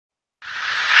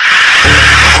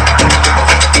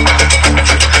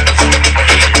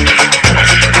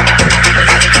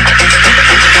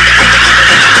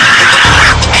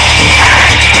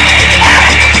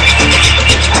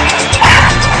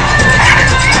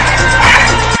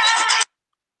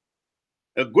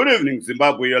Good evening,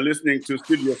 Zimbabwe. You're listening to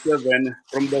Studio 7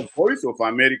 from the Voice of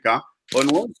America on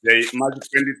Wednesday, March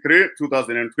 23,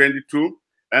 2022.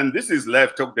 And this is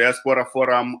Livetalk Diaspora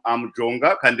Forum. I'm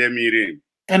Jonga Kandemiri.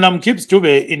 And I'm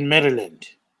Ncube in Maryland.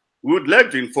 We would like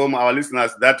to inform our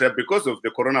listeners that because of the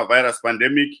coronavirus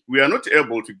pandemic, we are not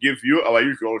able to give you our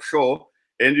usual show,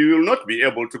 and you will not be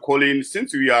able to call in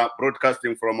since we are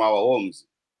broadcasting from our homes.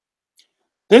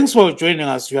 Thanks for joining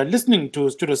us. You are listening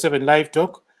to Studio 7 Live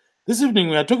Talk. This evening,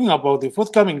 we are talking about the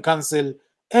forthcoming council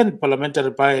and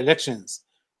parliamentary by-elections.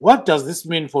 What does this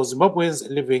mean for Zimbabweans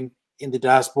living in the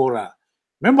diaspora?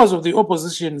 Members of the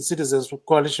opposition Citizens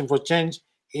Coalition for Change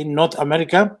in North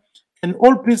America and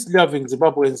all peace-loving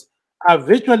Zimbabweans are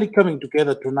virtually coming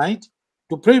together tonight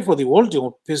to pray for the holding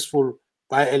of peaceful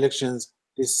by-elections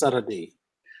this Saturday.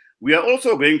 We are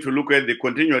also going to look at the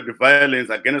continued violence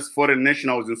against foreign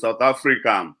nationals in South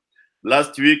Africa.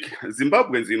 Last week,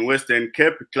 Zimbabweans in Western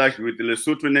Cape clashed with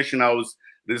Lesotho nationals,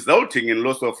 resulting in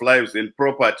loss of lives and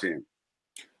property.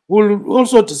 We'll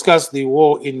also discuss the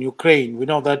war in Ukraine. We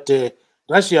know that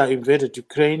Russia invaded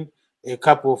Ukraine a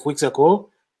couple of weeks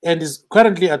ago and is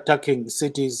currently attacking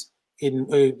cities in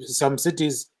some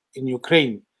cities in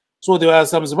Ukraine. So there are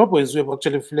some Zimbabweans who have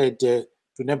actually fled to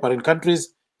neighboring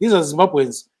countries. These are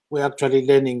Zimbabweans who are actually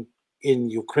learning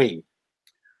in Ukraine.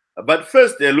 But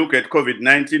first, a look at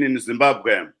COVID-19 in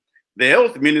Zimbabwe. The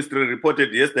health ministry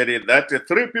reported yesterday that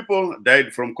 3 people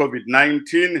died from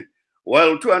COVID-19,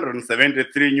 while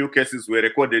 273 new cases were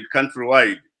recorded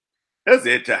countrywide. As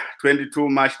at 22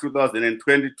 March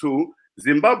 2022,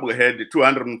 Zimbabwe had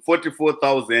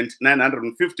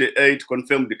 244,958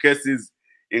 confirmed cases,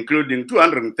 including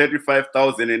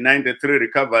 235,093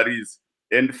 recoveries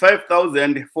and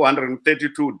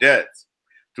 5,432 deaths.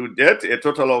 To date, a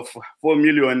total of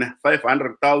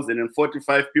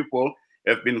 4,500,045 people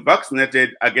have been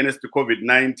vaccinated against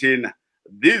COVID-19.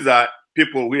 These are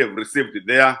people who have received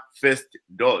their first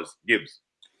dose. Gibbs.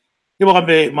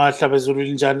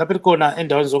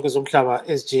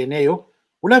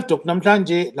 Livetalk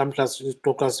namhlanje lamhla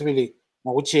sixoxa sibili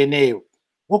ngokutshiyeneyo.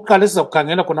 Okokuqala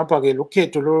sizakukhangela khonapha-ke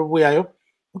ukhetho lolubuyayo.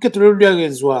 Ukhetho lolubuyayo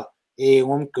kwenziwa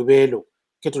ngoMgqibelo,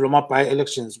 ukhetho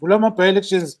lwama-by-elections.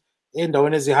 Kulama-by-elections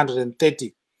endaweni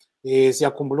ezi-130.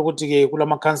 Siyakhumbula ukuthi-ke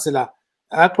kulamakhansila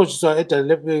axotshiswa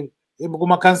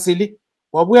kumakhansili.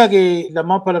 Wabuya-ke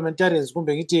lama-parliamentarians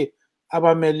kumbe ngithi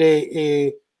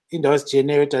abamele indawo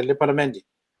ezijiyeneyo edala lephalamende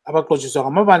abaxotshiswa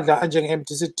ngamabandla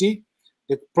anjenge-MDCT,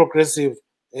 the Progressive,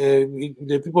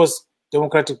 the People's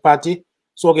Democratic Party.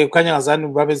 So-ke kukhanya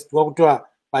ngazani kwakuthiwa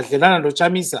badlelana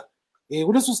loChamisa.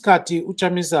 Kuleso sikhathi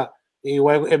uChamisa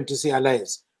wayeku-MDC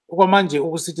Alliance. Okwamanje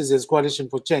uku-Citizens Coalition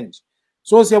for Change.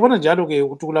 So siyabona njalo-ke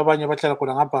ukuthi kulabanye abahlala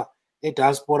khona ngapha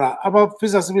e-diaspora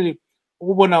abafisa sibili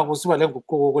ukubona kusiba le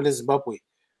nguquko kwele Zimbabwe.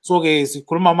 So-ke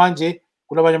sikhuluma manje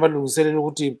kulabanye abalungiselela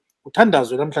ukuthi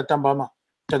kuthandazwe lamhla ntambama,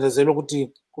 kuthandazela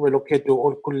ukuthi kube lokhetho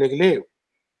olukhululekileyo.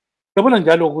 Siyabona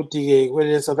njalo ukuthi-ke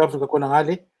kwele South Africa khona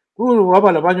ngale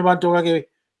waba labanye abantu abake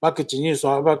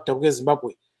bagijinyiswa abadabuke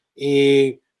eZimbabwe.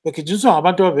 Begijinyiswa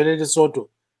ngabantu abavele eLesotho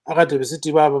akade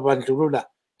besithi babandlulula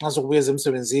nxa sokubuyeza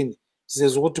emsebenzini.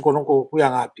 Sizeza ukuthi khonokho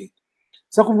kuya ngaphi.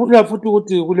 Sakhumbula futhi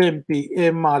ukuthi kule mpi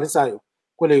emangalisayo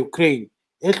kwele Ukraine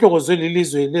ehlokozwe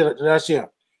lilizwe leRussia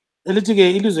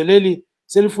elithi-ke ilizwe leli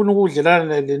selifuna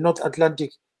ukudlelana le-North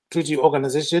Atlantic Treaty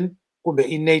Organization kumbe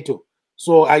i-NATO.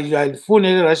 So ayifuni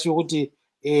leRussia ukuthi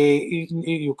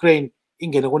i-Ukraine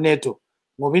ingene ku-NATO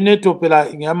ngoba i-NATO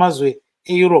phela ngamazwe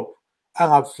e-Europe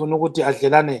angafuni ukuthi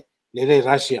adlelane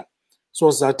lele-Russia.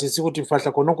 So sathi sikuthi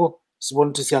fahla khonokho sibona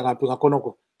ukuthi siyangaphi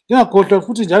ngakhonokho. Ngingakhohlwa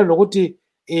futhi njalo lokuthi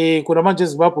khona manje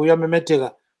eZimbabwe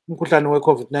uyamemetheka umkhuhlane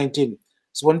we-COVID-19.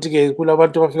 Sibona ukuthi-ke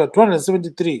kulabantu abafika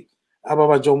 273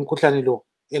 ababanjwe umkhuhlane lo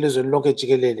elizweni lonke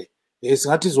jikelele.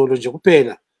 Singathi izolo nje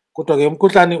kuphela, kodwa-ke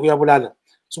umkhuhlane uyabulala.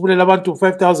 Sibulela abantu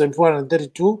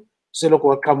 5,432 selokhu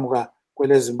waqhamuka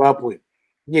kwele Zimbabwe.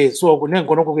 So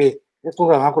kunenkhonokho-ke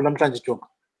exoxa ngakho namhlanje Jonga.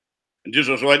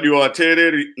 Ndizvo zvawadiwa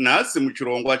vateereri. Nhasi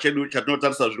muchirongwa chedu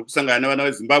chatinotarisa zviri kusangana nevana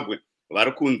veZimbabwe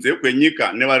vari kunze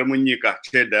kwenyika nevari munyika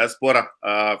cheDiaspora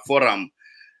Forum.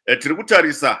 Tiri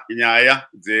kutarisa nyaya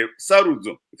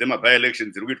dzesarudzo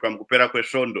dzemaby-elections dziri kuitwa mukupera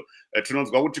kwesvondo.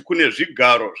 Tinonzwa kuti kune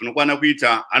zvigaro zvinokwana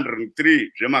kuita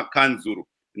 103 zvemakanzuru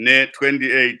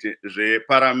ne28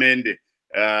 zveparamende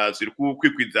zviri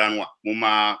kukwikwidzanwa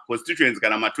muma-constituents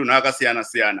kana matunhu akasiyana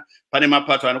siyana. Pane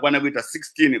mapato anokwana kuita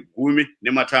 16 gumi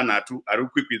nematanhatu ari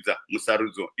kukwikwidza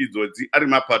musarudzo idzodzi ari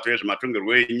mapato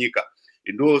ezvematongerwo enyika.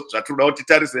 Ndo zvatinoda kuti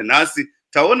tarise nhasi.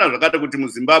 Taona zvakati kuti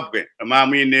muZimbabwe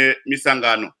muine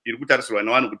misangano iri kutarisirwa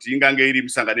nevanhu kuti ingange iri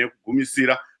misangano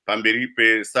yekugumisira pamberi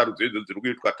pesarudzo idzo dziri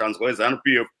kuitwa. Tanzwa weZanu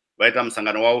PF vaita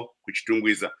musangano wavo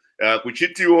kuchitungwisa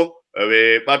kuchitiwo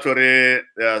vebato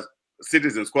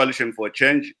Citizens Coalition for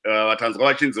Change vatanzwa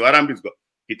vachinzi varambidzwa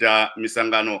kuita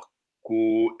misangano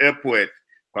kuEpworth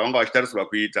kwavanga vachitarisirwa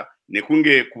kuita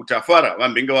nekunge kutafara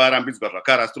vambenge varambidzwa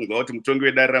zvakare asi tonzwa kuti mutongi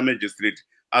wedare ramagistrate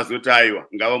azoti aiwa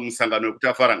ngava musangano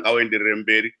wekutafara ngauenderere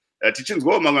mberi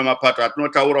tichinzwawo mamwe mapato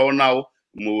atinotaurawo nawo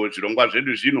muzvirongwa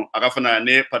zvedu zvino akafanana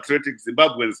nePatriotic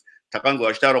Zimbabweans takanzwa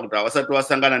vachitaura kuti havasati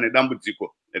vasangana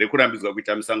nedambudziko rekurambidzwa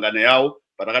kuita misangano yavo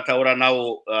patakataura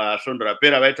navo svondo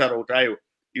rapera vaitaura kuti aiwa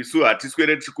isu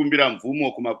hatiswere tichikumbira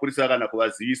mvumo kumapurisa kana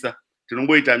kuvazivisa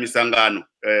tinongoita misangano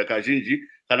kazhinji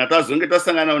kana tazonge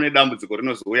tasanganawo nedambudziko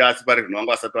rinozouya asi pari zvino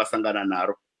vanga vasati vasangana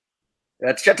naro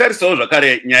tichatarisawo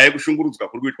zvakare nyaya yekushungurudzwa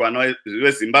kuri kuitwa vana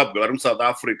veZimbabwe vari muSouth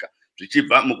Africa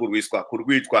zvichibva mukurwiswa kuri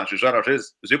kuitwa zvizvarwa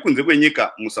zvekunze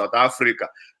kwenyika muSouth Africa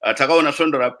takaona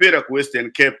svondo rapera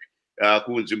kuWestern Cape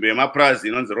kunzvimbo yemapurazi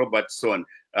inonzi Robertson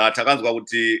takanzwa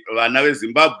kuti vana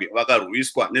veZimbabwe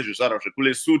vakarwiswa nezvizvarwa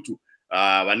zvekuLesotho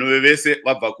vanove vese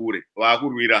vabva kure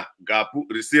vakurwira gapu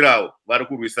risirawo vari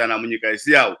kurwisana munyika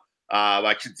isi yavo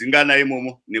vachidzingana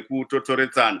imomo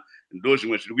nekutotoretsana ndo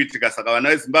zvimwe zviri kuitika saka vana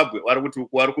veZimbabwe vari kuti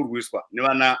uku vari kurwiswa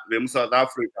nevana vemuSouth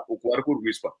Africa uku vari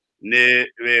kurwiswa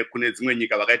nevekune dzimwe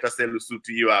nyika vakaita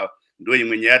seLesotho ivavo ndo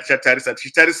imwe nyaya tichatarisa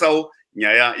tichitarisawo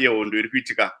nyaya yehondo iri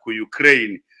kuitika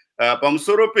kuUkraine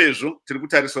pamusoro pezvo tiri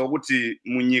kutarisawo kuti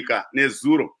munyika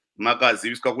nezuro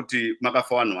makaziviswa kuti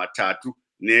makafa vanhu vatatu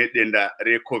nedenda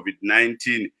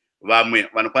reCovid-19 vamwe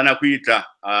vanokwana kuita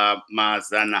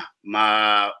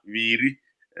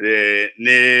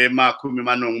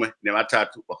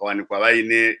 283 vakawanikwa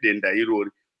vaine denda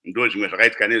irori ndo zvimwe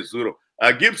zvakaitika nezuro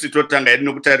Gibbs totanga yedu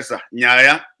nokutarisa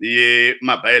nyaya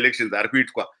yemabi-elections ari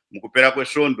kuitwa mukupera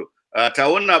kwesvondo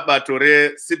taona bato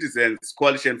reCitizens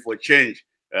Coalition for Change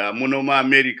muno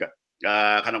muAmerica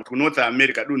kana kuti kuNorth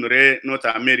America dunhu reNorth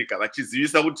America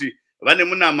vachizivisa kuti vane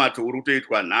munamato uri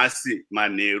kutoitwa nhasi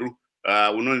manheru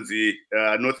unonzi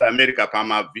North America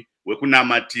pamabvi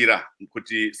wekunamatira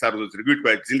kuti sarudzo dziri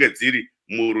kuitwa dzinge dziri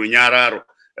murunyararo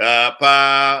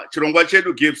pachirongwa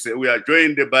chedu Gibbs we are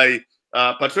joined by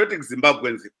Patriotic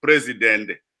Zimbabweans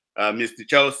President Mr.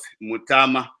 Charles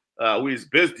Mutama who is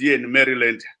based here in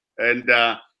Maryland and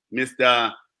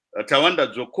Mr. Tawanda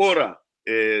Dzokora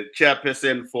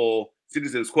chairperson for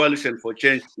Citizens Coalition for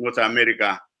Change North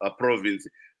America province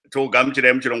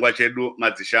togamuchirai muchirongwa chedu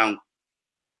madzishangu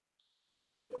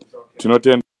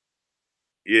tinotenda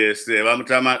yes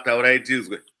vamutama taurai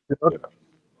tinzwe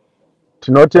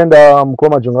tinotenda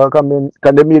mukoma Jonga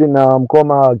Kandemiri na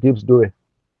mukoma Gibbs Dube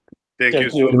thank you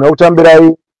so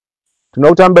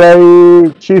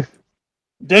tinokutambirai chief.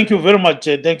 Thank you very much.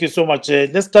 Thank you so much.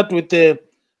 Let's start with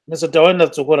Mr. Tawanda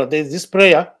Dzokora. There is this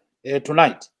prayer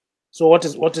tonight. So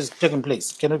what is taking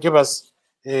place? Can you give us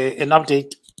an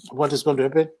update of what is going to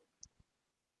happen?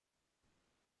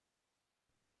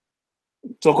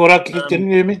 Dzokora, can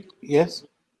you hear me? Yes.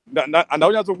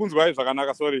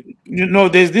 Sorry. You know,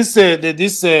 there's this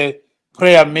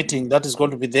prayer meeting that is going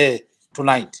to be there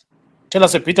tonight. Tell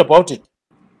us a bit about it.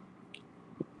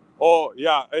 Oh,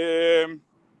 yeah.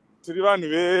 Tiri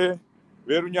vanhu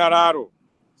verunyararo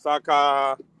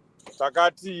saka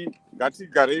takati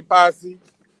ngatigarei pasi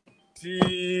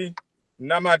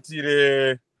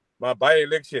tinamatire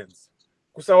mabi-elections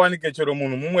kusawanike chero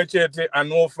munhu mumwe chete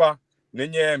anofa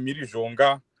nenyaya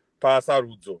yemhirizhonga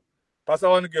pasarudzo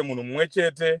pasawanike munhu mumwe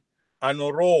chete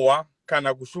anorohwa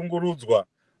kana kushungurudzwa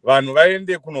vanhu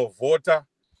vaende kunovhota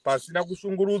pasina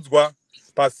kushungurudzwa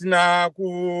pasina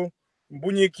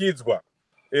kumbunyikidzwa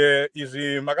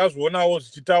izvi makazvionawo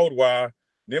zvichitaurwa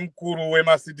nemukuru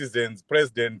wemaCitizens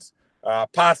President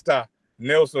Pastor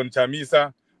Nelson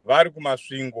Chamisa vari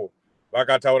kumasvingo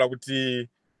vakataura kuti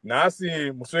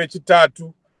nhasi musi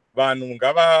wechitatu vanhu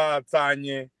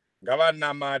ngavatsanye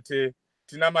ngavanamate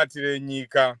tinamatire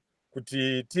nyika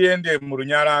kuti tiende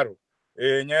murunyararo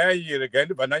nyaya iyi regai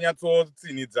ndibva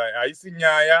ndanyatsotsinidza haisi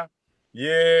nyaya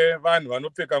yevanhu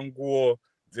vanopfeka nguo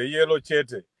dzeyero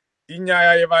chete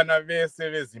inyaya yevana vese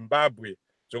veZimbabwe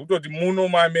zvekutoti muno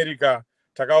muAmerica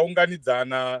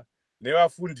takaunganidzana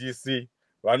nevafundisi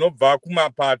vanobva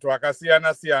kumapato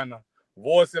akasiyana siyana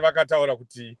vose vakataura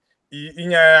kuti iyi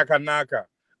inyaya yakanaka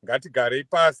ngatigarei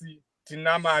pasi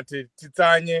tinamate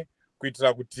titsanye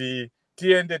kuitira kuti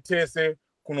tiende tese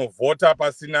kunovhota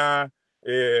pasina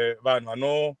vanhu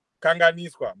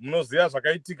vanokanganiswa munoziva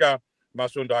zvakaitika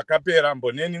masvondo akapera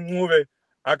Mboneni Ncube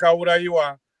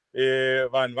akaurayiwa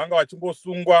vanhu vanga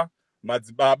vachingosungwa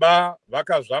madzibaba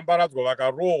vakazvambaradzwa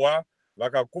vakarohwa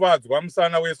vakakuvadzwa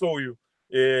musana wese uyu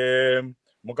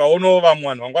mukaonawo vamwe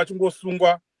vanhu vanga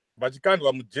vachingosungwa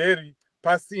vachikandwa mujeri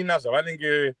pasina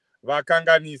zvavanenge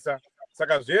vakanganisa.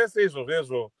 Saka zvese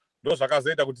izvozvo ndo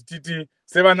zvakazoita kuti titi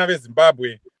sevana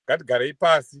veZimbabwe ngatigarei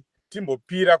pasi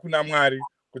timbopira kuna Mwari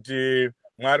kuti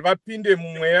Mwari vapinde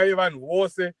mumweya yevanhu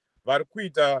vose vari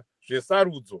kuita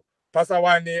zvesarudzo,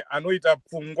 pasawane anoita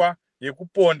pfungwa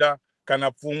yekuponda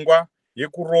kana pfungwa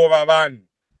yekurova vanhu.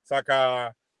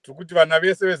 Saka tikuti vana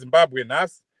vese veZimbabwe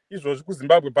nhasi izvozvi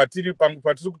kuZimbabwe patiri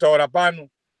kutaura pano,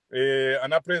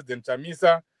 ana President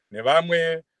Chamisa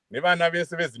nevamwe nevana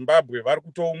vese veZimbabwe vari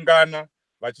kutoungana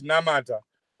vachinamata,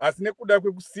 asi nekuda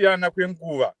kwekusiyana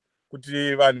kwenguva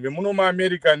kuti vanhu vemuno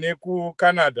muAmerica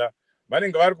nekuCanada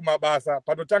vanenge vari kumabasa,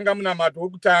 patotanga munamato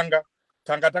wekutanga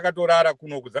tanga takatorara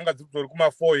kuno kudzanga dzitori kuma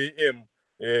 4 am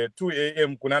 2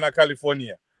 am kunana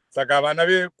California. Saka vana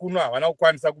vekuno havana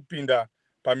kukwanisa kupinda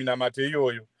paminamato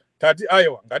iyoyo. Tati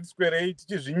aiwa, ngatiswerei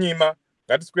tichizvinyima,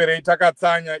 ngatiswerei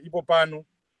takatsanya ipo pano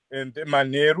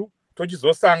manheru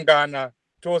tochizosangana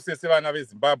tose sevana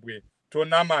veZimbabwe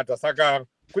tonamata. Saka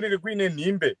kunenge kuine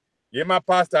nhimbe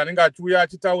yemapasta anenge achiuya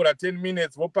achitaura 10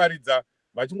 minutes voparidza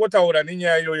vachingotaura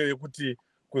nenyaya iyoyo yekuti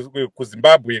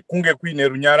kuZimbabwe kunge kuine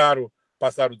runyararo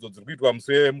pasarudzo dziri kuitwa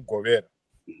musi wemugovera.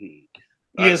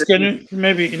 Yes, can you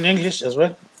maybe in English as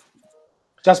well?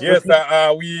 Just yes,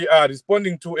 we are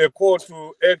responding to a call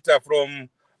to actor from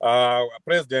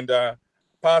President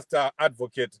Pastor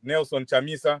Advocate Nelson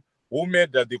Chamisa, who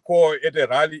made the call at a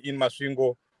rally in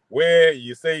Masvingo, where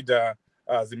he said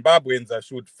Zimbabweans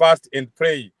should fast and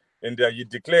pray. And he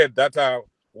declared that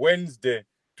Wednesday,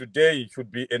 today,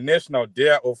 should be a national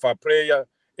day of prayer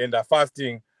and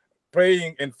fasting,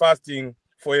 praying and fasting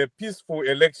for a peaceful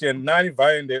election,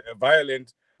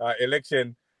 non-violent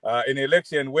election, an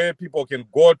election where people can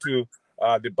go to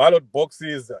the ballot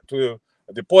boxes, to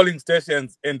the polling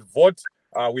stations and vote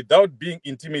without being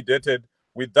intimidated,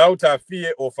 without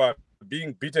fear of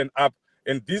being beaten up.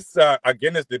 And this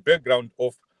against the background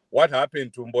of what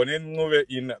happened to Ncube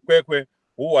in Kwekwe,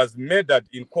 who was murdered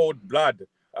in cold blood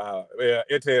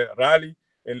at a rally,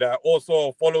 and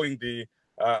also following the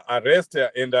arrest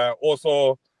and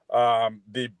also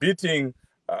the beating,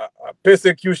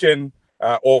 persecution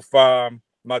of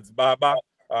Madzibaba,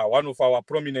 one of our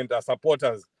prominent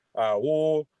supporters,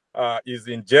 who is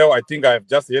in jail. I think I've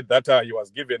just heard that he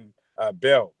was given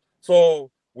bail.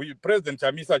 So President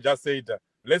Chamisa just said,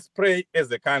 let's pray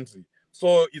as a country.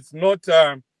 So it's not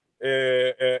a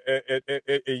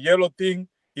yellow thing,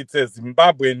 it's a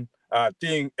Zimbabwean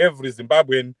thing. Every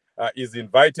Zimbabwean is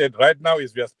invited. Right now,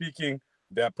 as we are speaking,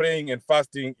 they are praying and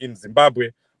fasting in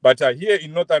Zimbabwe. But here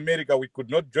in North America, we could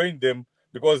not join them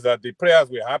because the prayers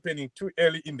were happening too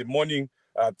early in the morning,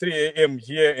 3 a.m.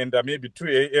 here and maybe 2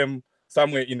 a.m.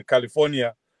 somewhere in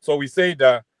California. So we said,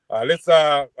 let's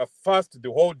fast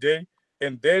the whole day.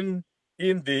 And then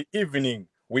in the evening,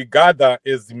 we gather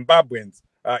as Zimbabweans.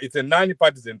 It's a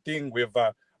non-partisan thing. We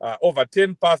have over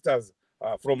 10 pastors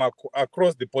from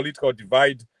across the political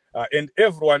divide, and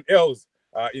everyone else,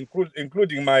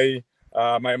 including my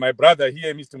brother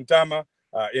here, Mr. Mutama,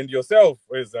 and yourself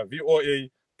as VOA.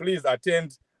 Please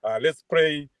attend. Let's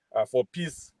pray for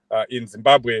peace in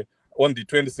Zimbabwe on the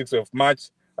 26th of March,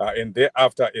 and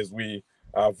thereafter as we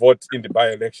vote in the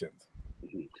by-elections.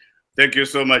 Thank you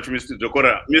so much, Mr.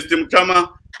 Dzokora. Mr.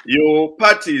 Mutama, your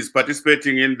party is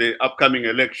participating in the upcoming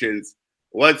elections.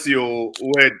 What's your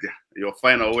word, your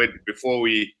final word, before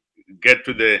we get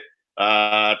to the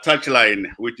touchline,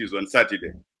 which is on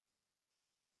Saturday?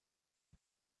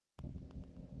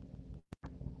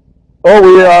 Oh,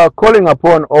 we are calling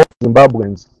upon all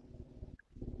Zimbabweans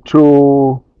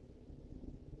to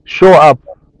show up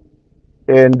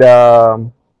and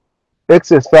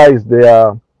exercise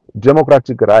their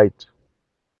democratic right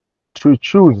to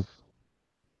choose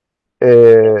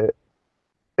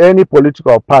any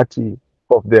political party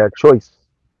of their choice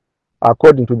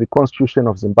according to the Constitution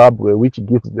of Zimbabwe, which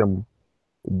gives them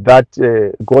that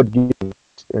God-given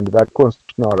and that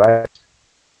constitutional right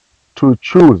to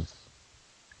choose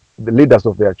the leaders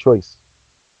of their choice.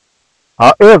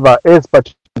 However, as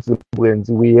Patriotic Zimbabweans,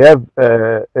 we have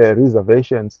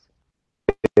reservations.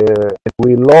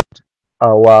 We lost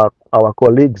our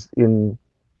colleagues in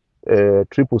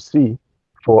CCC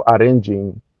for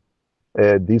arranging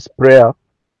this prayer.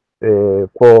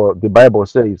 For the Bible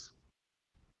says,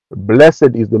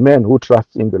 "Blessed is the man who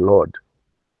trusts in the Lord."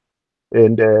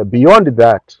 And beyond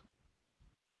that,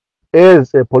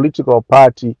 as a political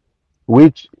party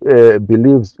which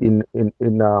believes in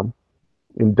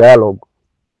dialogue,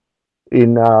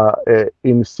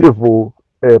 in civil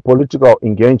political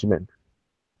engagement,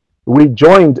 we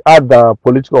joined other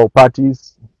political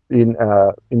parties in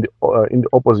the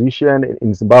opposition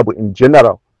in Zimbabwe in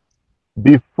general,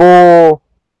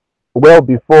 well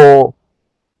before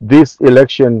this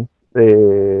election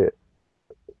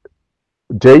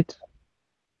date,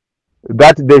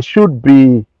 that there should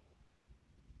be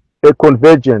a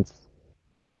convergence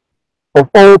of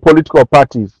all political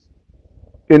parties,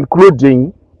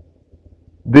 including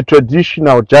the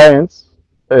traditional giants,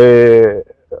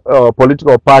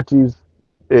 political parties,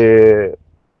 the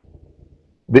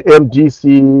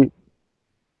MDC,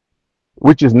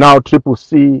 which is now Triple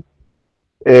C,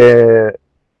 Zanu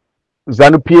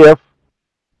PF,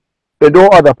 and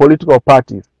all other political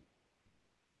parties,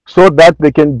 so that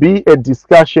there can be a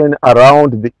discussion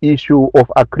around the issue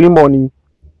of acrimony,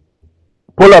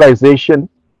 polarization,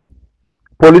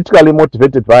 politically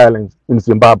motivated violence in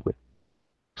Zimbabwe,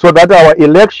 so that our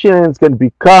elections can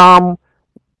become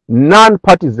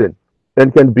non-partisan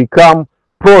and can become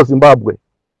pro-Zimbabwe.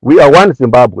 We are one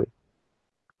Zimbabwe.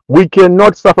 We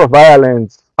cannot suffer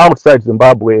violence outside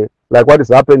Zimbabwe like what is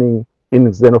happening in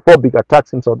xenophobic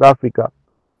attacks in South Africa,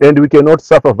 and we cannot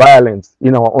suffer violence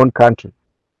in our own country.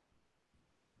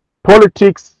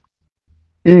 Politics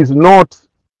is not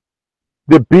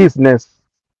the business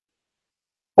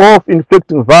of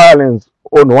inflicting violence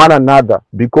on one another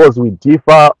because we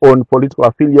differ on political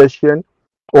affiliation,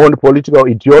 on political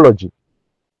ideology.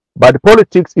 But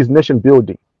politics is nation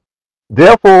building.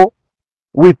 Therefore,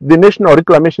 with the National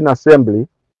Reclamation Assembly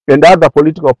and other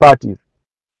political parties,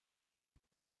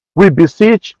 we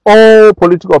beseech all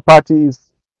political parties,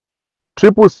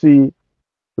 Triple C,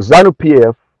 Zanu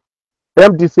PF,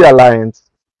 MDC Alliance,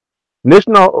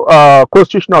 National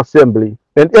Constitutional Assembly,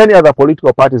 and any other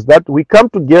political parties that we come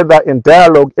together and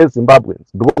dialogue as Zimbabweans,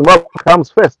 because Zimbabwe comes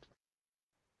first.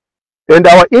 And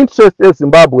our interests as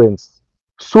Zimbabweans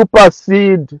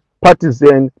supersede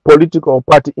partisan political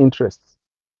party interests.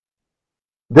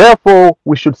 Therefore,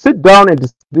 we should sit down and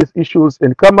discuss these issues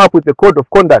and come up with a code of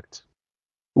conduct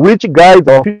which guides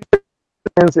our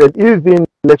elections and even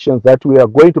elections that we are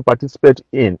going to participate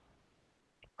in,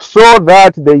 so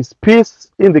that there is peace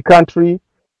in the country,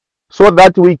 so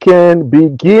that we can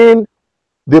begin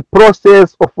the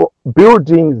process of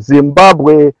building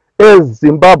Zimbabwe as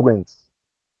Zimbabweans.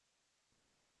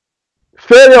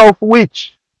 Failure of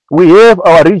which we have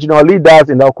our regional leaders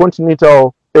in our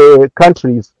continental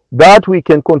countries that we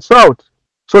can consult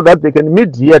so that they can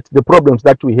mediate the problems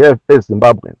that we have as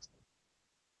Zimbabweans.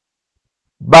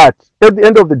 But at the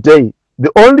end of the day,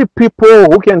 the only people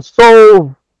who can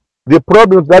solve the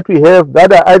problems that we have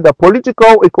that are either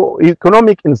political,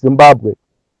 economic in Zimbabwe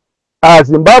are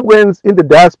Zimbabweans in the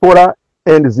diaspora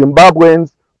and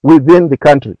Zimbabweans within the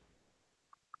country.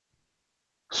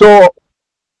 So,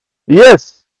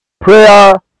 yes,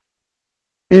 prayer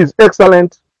is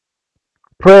excellent,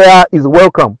 prayer is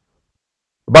welcome,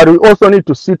 but we also need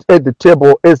to sit at the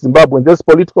table as Zimbabweans, those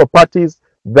political parties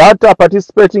that are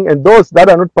participating and those that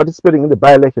are not participating in the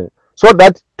by-election, so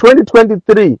that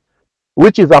 2023,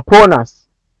 which is upon us,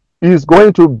 is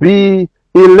going to be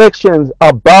elections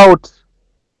about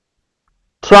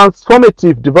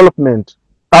transformative development,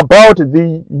 about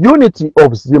the unity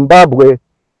of Zimbabwe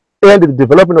and the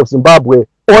development of Zimbabwe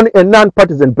on a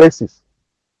non-partisan basis,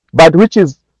 but which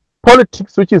is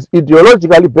politics which is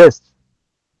ideologically based,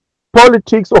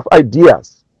 politics of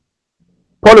ideas,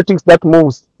 politics that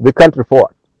moves the country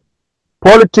forward,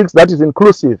 politics that is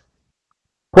inclusive,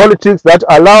 politics that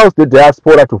allows the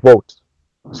diaspora to vote.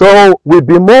 So we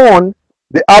bemoan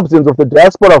the absence of the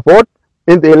diaspora vote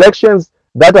in the elections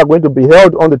that are going to be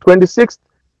held on the 26th,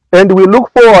 and we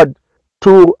look forward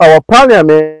to our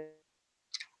parliament.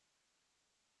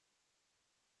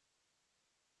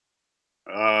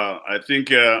 I think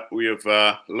we have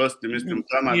lost Mr.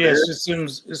 Mutama. Yes, there.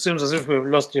 it seems as if we've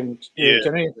lost him. Yes,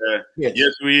 Can we? Yes.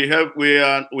 Yes, we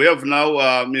have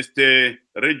now Mr.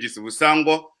 Regis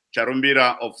Vusango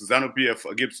Charumbira of Zanu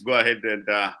PF. Gibbs, go ahead and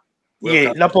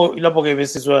Yeah, lapho ke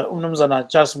besizwa umnumzana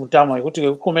Charles Mutama ukuthi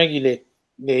ke kukhomekile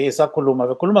esakhuluma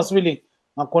bekhuluma sibili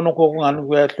ngakhona kokungani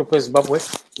kuyahlupha eZimbabwe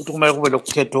ukuthi kumele kube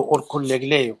lokukhetho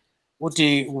olukhululekileyo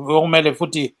ukuthi kumele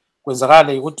futhi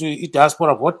kwenzakale ukuthi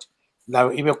i-diaspora vote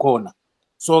layo ibe khona.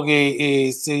 So ke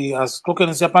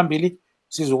asixoxeni siyaphambili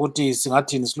sizwe ukuthi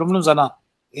singathini. Silomnumzana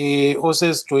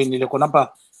osesijoyinile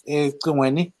khonapha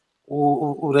ecingweni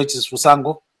uRegis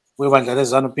Vusango webandla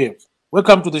leZanu PF.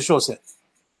 Welcome to the show, sir.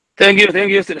 Thank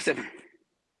you, Citizen.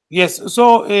 Yes,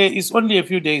 so it's only a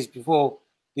few days before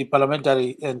the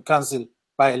parliamentary and council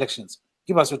by-elections.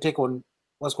 Give us your take on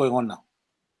what's going on now.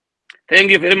 Thank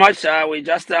you very much. We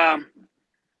just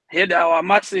had our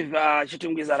massive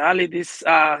Chitungwiza rally this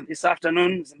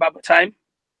afternoon, Zimbabwe time,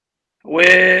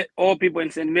 where all people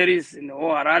in St. Mary's in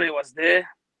Harare was there,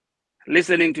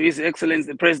 listening to His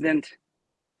Excellency the President.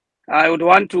 I would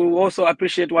want to also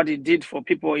appreciate what he did for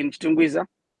people in Chitungwiza.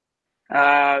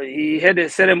 he had a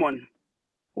ceremony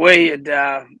where he had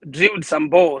drilled some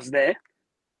bores there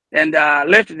and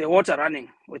left the water running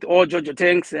with all JoJo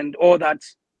tanks and all that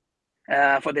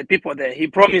for the people there. He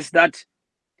promised that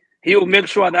he will make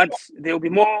sure that there will be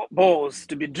more bores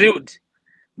to be drilled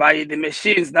by the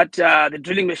machines that the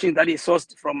drilling machines that he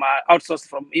sourced from outsourced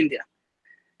from India.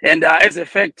 And as a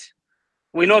fact,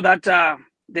 we know that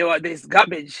there's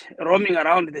garbage roaming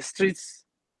around the streets.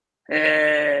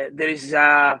 There is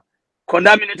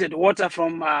contaminated water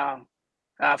from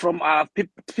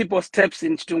people's taps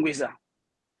in Chitungwiza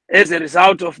as a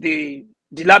result of the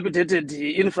dilapidated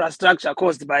infrastructure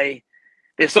caused by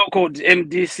the so-called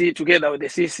MDC together with the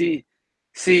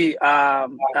CCC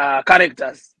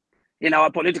characters in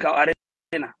our political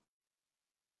arena.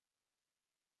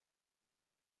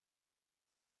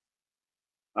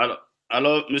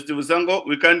 Hello, Mr. Vusango,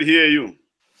 we can't hear you.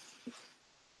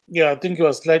 Yeah, I think you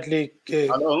are slightly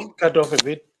cut off a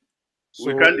bit. So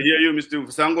we can't hear you, Mr.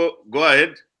 Vusango. Go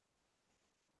ahead.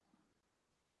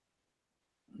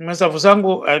 Mr.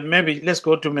 Vusango, maybe let's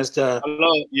go to Mr.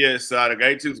 Hello, yes,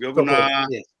 greetings, Governor.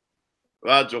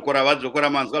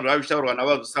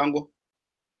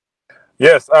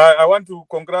 Yes, I want to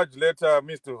congratulate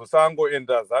Mr. Vusango and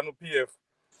Zanu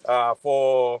PF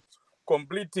for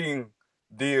completing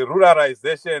the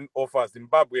ruralization of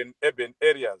Zimbabwean urban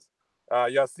areas.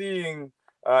 You are seeing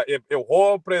a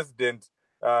whole president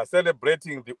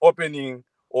celebrating the opening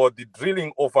or the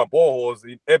drilling of boreholes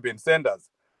in urban centers.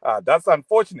 That's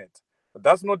unfortunate.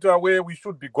 That's not where we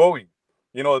should be going.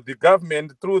 You know, the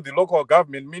government, through the local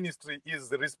government ministry,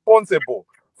 is responsible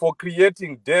for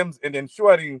creating dams and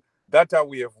ensuring that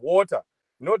we have water,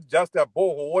 not just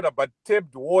borehole water, but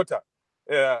tapped water.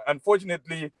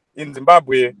 Unfortunately, in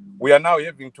Zimbabwe, we are now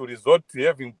having to resort to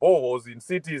having boreholes in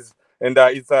cities, and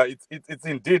it's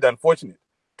indeed unfortunate.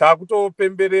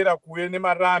 Takutopemberera kuve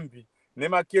nemarambi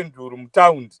nemakenduru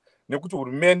mutaundi nekuti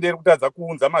hurumende iri kutadza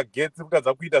kuunza magetsi,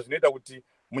 kutadza kuita zvinoita kuti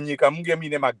munyika munge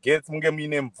muine magetsi, munge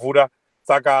muine mvura,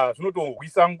 saka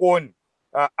zvinotohwisa ngoni.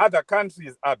 Other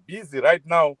countries are busy right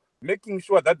now making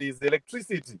sure that there is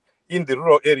electricity in the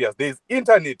rural areas, there is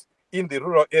internet in the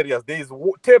rural areas, there is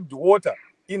tapped water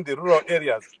in the rural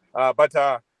areas, but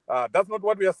that's not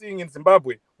what we are seeing in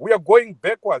Zimbabwe. We are going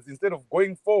backwards instead of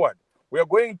going forward. We are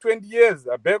going 20 years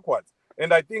backwards.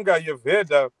 And I think you've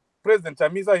heard President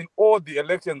Chamisa in all the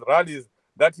election rallies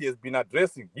that he has been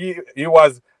addressing. He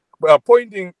was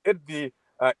pointing at the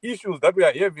issues that we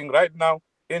are having right now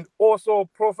and also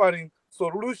proffering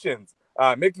solutions,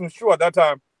 making sure that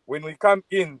when we come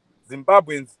in,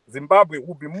 Zimbabwe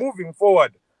will be moving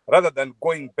forward rather than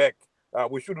going back.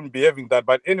 We shouldn't be having that.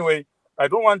 But anyway, I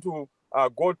don't want to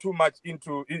go too much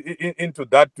into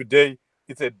that today.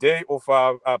 It's a day of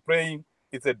praying.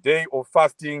 It's a day of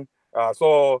fasting.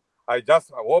 So I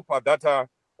just hope that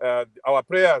our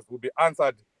prayers will be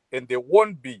answered and there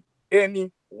won't be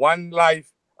any one life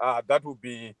that will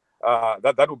be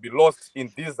lost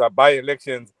in these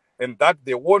by-elections, and that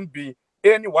there won't be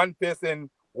any one person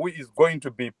who is going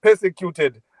to be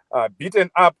persecuted, beaten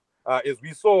up, as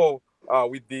we saw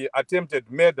with the attempted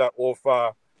murder of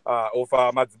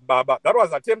Madzibaba. That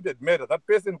was attempted murder. That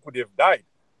person could have died.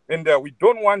 And we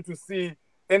don't want to see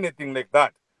anything like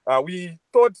that. We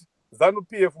thought Zanu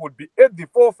PF would be at the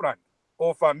forefront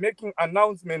of making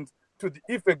announcements to the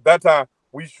effect that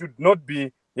we should not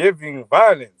be having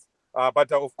violence.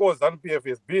 But of course, Zanu PF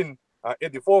has been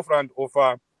at the forefront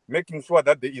of making sure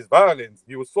that there is violence.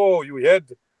 You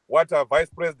heard what Vice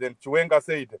President Chiwenga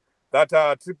said, that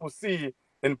CCC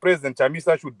and President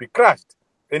Chamisa should be crushed.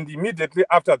 And immediately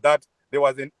after that, there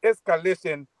was an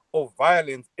escalation of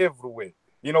violence everywhere.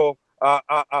 You know,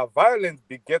 violence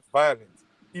begets violence.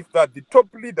 If the top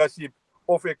leadership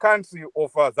of a country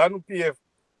of Zanu PF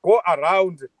go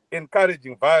around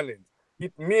encouraging violence,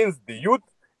 it means the youth,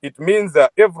 it means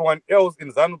everyone else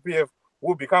in Zanu PF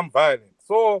will become violent.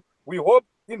 So we hope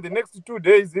in the next 2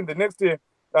 days, in the next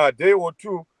day or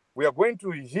two, we are going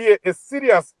to hear a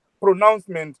serious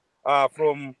pronouncement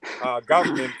from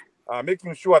government,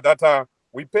 making sure that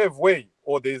we pave way,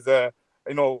 or there's a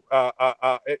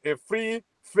free,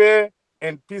 fair,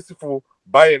 and peaceful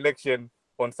by-election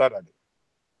on Saturday.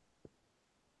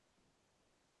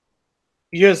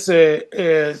 Yes,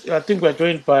 I think we're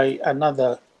joined by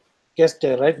another guest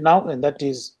right now, and that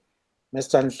is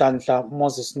Mr. Nhlanhla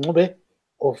Moses Ncube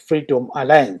of Freedom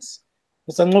Alliance.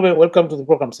 Mr. Ncube, welcome to the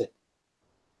program, sir.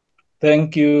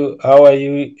 Thank you. How are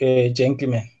you,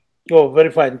 gentlemen? Oh,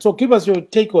 very fine. So give us your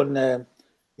take on the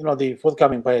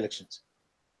forthcoming by-elections.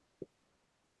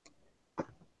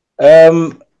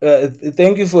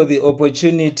 Thank you for the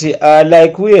opportunity.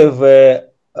 Like we have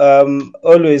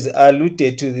always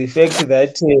alluded to the fact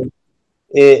that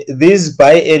these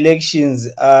by-elections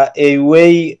are a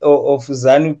way of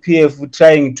Zanu PF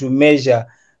trying to measure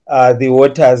the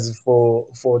voters for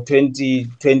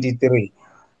 2023.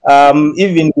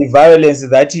 Even the violence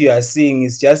that you are seeing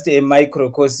is just a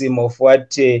microcosm of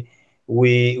what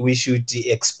we should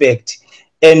expect.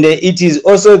 And it is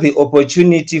also the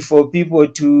opportunity for people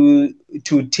to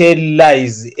tell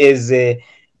lies, as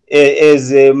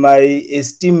my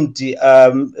esteemed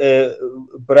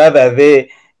brother there,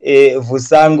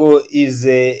 Vusango,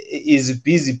 is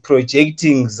busy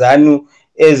projecting Zanu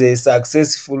as a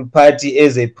successful party,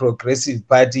 as a progressive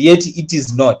party, yet it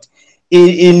is not.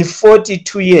 In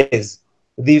 42 years,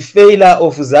 the failure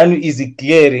of Zanu is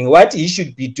glaring. What he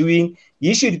should be doing,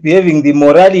 he should be having the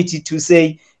morality to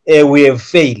say, we have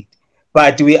failed,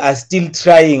 but we are still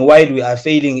trying while we are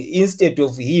failing, instead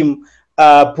of him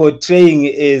portraying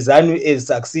Zanu as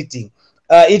succeeding.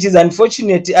 It is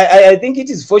unfortunate. I think it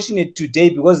is fortunate today,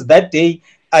 because that day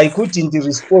I couldn't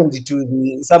respond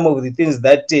to some of the things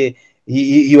that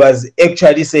he was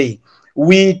actually saying.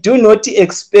 We do not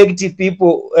expect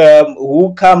people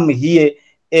who come here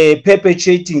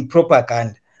perpetuating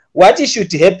propaganda. What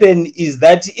should happen is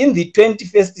that in the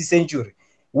 21st century,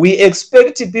 we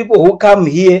expect people who come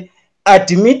here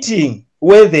admitting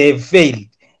where they have failed,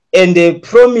 and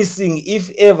promising, if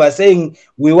ever, saying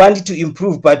we want to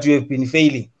improve but we have been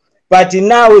failing. But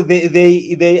now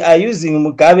they are using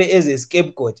Mugabe as a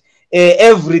scapegoat.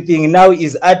 Everything now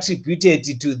is attributed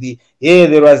to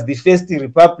there was the first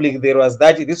republic, there was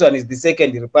that, this one is the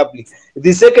second republic.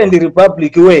 The second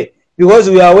republic, where, because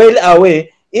we are well aware,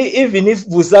 even if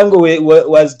Vusango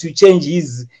was to change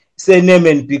his surname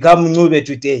and become Ncube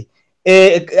today,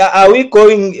 are we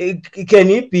going, can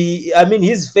it be, I mean,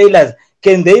 his failures,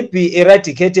 can they be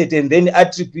eradicated and then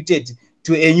attributed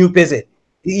to a new person?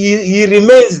 He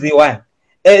remains the one.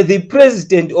 The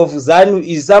president of Zanu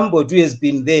is somebody who has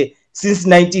been there since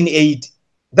 1980.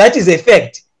 That is a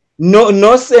fact.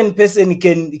 No sane person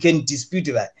can dispute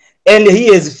that. And he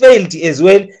has failed as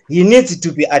well. He needs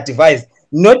to be advised.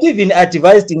 Not even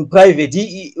advised in private.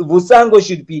 Vusango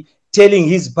should be telling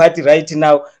his party right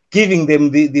now, giving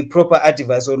them the proper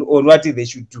advice on what they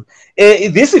should do.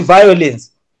 This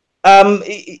violence,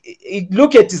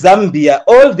 look at Zambia,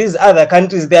 all these other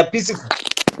countries, they are peaceful.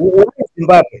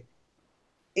 Zimbabwe,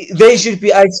 they should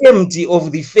be ashamed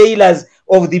of the failures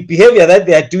of the behavior that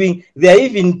they are doing. They are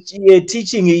even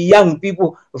teaching young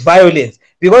people violence,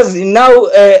 because now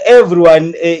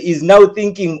everyone is now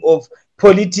thinking of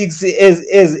politics as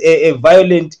a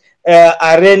violent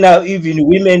arena. Even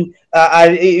women,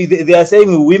 they are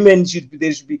saying women should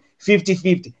be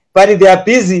 50-50, but they are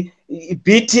busy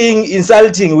beating,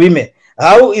 insulting women.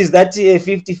 How is that a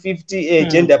 50-50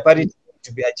 gender parity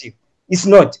to be achieved? It's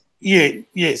not.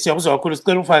 Siyabuzwa kakhulu,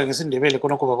 sicela ufake ngesindebele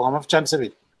khonokho baba ngamafutshane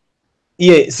 7.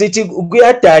 Sithi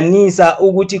kuyadanisa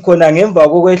ukuthi khona ngemva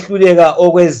kokwehluleka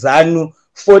okwezanu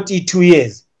 42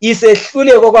 years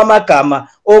isehluleko kwamagama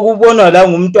okubonwa la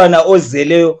ngumntwana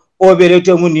ozeleyo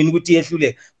obelethwe ngunini ukuthi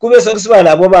yehluleka, kube sokusiba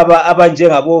labo baba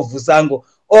abanjengabo Vusango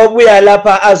obuya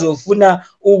lapha azofuna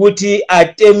ukuthi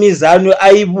atemizanu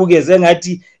ayibukeze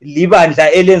ngathi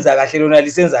libandla elenza kahle lona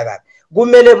lisenza kahle.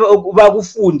 Kumele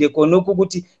bakufunde khonokho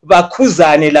ukuthi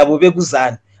bakhuzane labo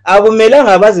bekuzana.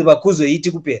 Akumelanga baze bakhuzwe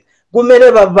yithi kuphela,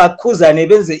 kumele bakhuzane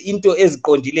benze into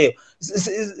eziqondileyo.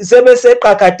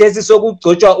 Sebeseqakhathesi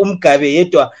sokugcotshwa umgabe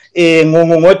yedwa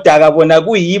ngodaka, bona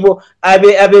kuyibo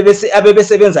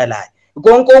abebesebenza laye.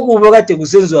 Konke okubo kade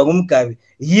kusenziwa ngumgabe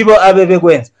yibo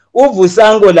abebekwenza.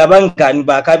 uVusango labangani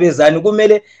bakhe abezani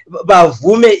kumele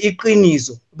bavume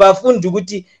iqiniso, bafunde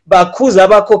ukuthi bakhuza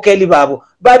abakhokheli babo,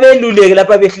 babeluleke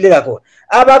lapha behluleka khona.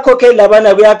 Abakhokheli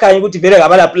labana kuyakhanya ukuthi vele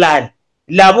ngabala plan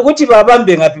labo ukuthi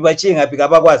babambe ngaphi bachiye ngaphi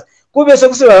kabakwazi. Kube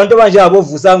sokusiba abantu abanjengabo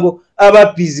Vusango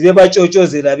ababhizi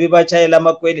bebatshotshozela bebachayela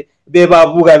amakwele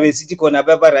bebabuka besithi khona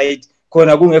baba right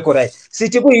khona kungekho right.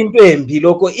 Sithi kuyinto embi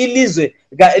lokho, ilizwe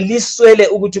liswele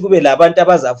ukuthi kube labantu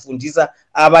abazafundisa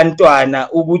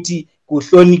abantwana ukuthi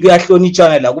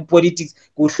kuyahlonitshwana la ku politics,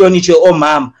 kuhlonitshwe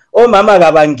omama. Omama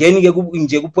kabangeni ke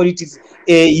nje ku politics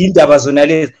indaba zona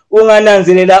lezi.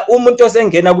 Ungananzelela umuntu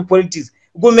osengena ku politics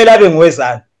kumele abe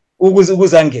ngowezana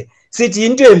ukuzangena. Sithi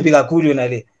into embi kakhulu yona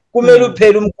le. Kumele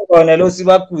uphele umkhuba wona lo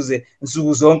sibakhuze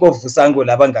nsuku zonke oVusango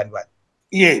labangani bakhe.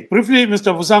 Yeah, briefly,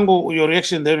 Mr. Vusango, your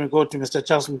reaction, then we go to Mr.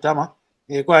 Charles Mutama.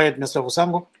 Go ahead, Mr.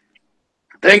 Vusango.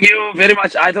 Thank you very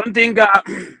much. I don't think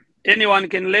anyone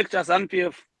can lecture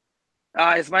ZANU-PF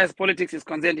as far as politics is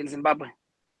concerned in Zimbabwe.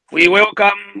 We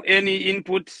welcome any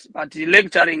input, but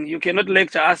lecturing, you cannot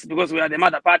lecture us because we are the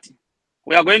mother party.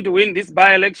 We are going to win this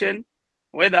by-election.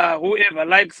 whether whoever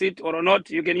likes it or not.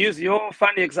 You can use your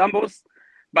funny examples,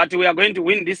 but we are going to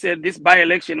win this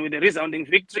by-election with a resounding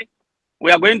victory.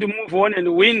 We are going to move on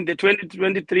and win the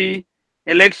 2023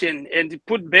 election and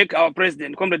put back our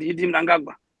president, Comrade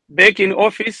Nhlanhla, back in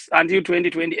office until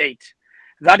 2028.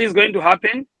 That is going to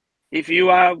happen. If you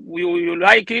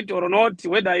like it or not,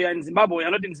 whether you are in Zimbabwe or you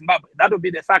are not in Zimbabwe, that will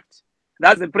be the fact.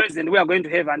 That's the president we are going to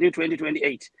have until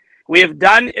 2028. We have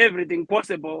done everything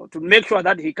possible to make sure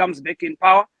that he comes back in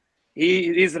power.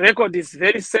 His record is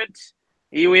very set.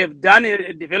 We have done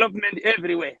a development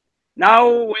everywhere. Now,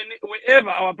 whenever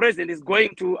our president is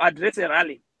going to address a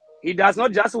rally, he does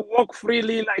not just walk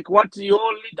freely like what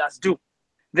your leaders do.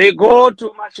 They go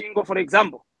to Mashingo, for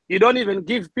example. You don't even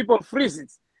give people free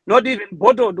seats, not even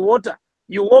bottled water.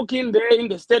 You walk in there in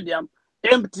the stadium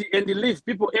empty and leave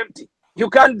people empty. You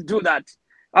can't do that.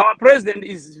 Our president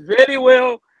is very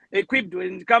well equipped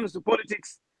when it comes to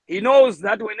politics. He knows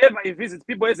that whenever he visits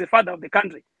people as a father of the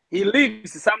country, he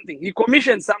leaves something, he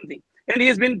commissions something, and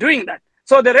he's been doing that.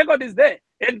 So the record is there,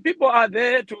 and people are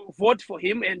there to vote for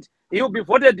him, and he will be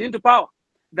voted into power.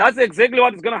 That's exactly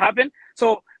what is going to happen.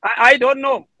 So I don't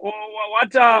know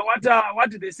what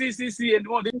the CCC and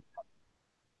all this.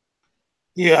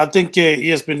 Yeah, I think he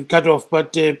has been cut off,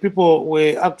 but people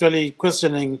were actually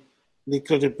questioning the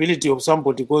credibility of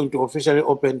somebody going to officially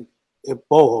open a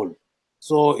borehole.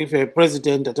 So if a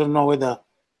president, I don't know whether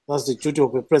that's the duty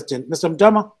of a president. Mr.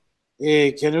 Mutama,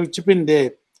 can you chip in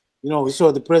there? You know, we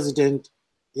saw the president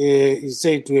is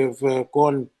said to have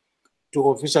gone to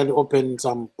officially open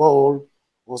some borehole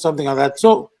or something like that.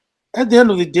 So at the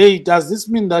end of the day, does this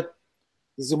mean that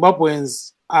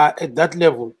Zimbabweans are at that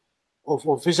level of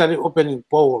officially opening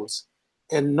boreholes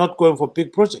and not going for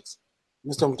big projects?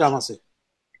 Mr. Mutama said.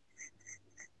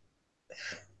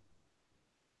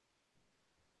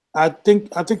 I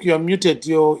think you are muted.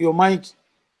 Your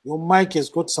mic has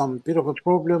got some bit of a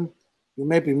problem. You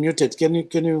may be muted. Can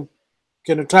you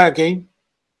try again,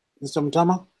 Mr.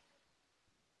 Mutama?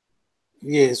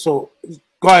 Yeah. So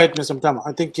go ahead, Mr. Mutama.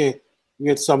 I think you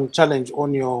had some challenge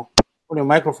on your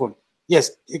microphone.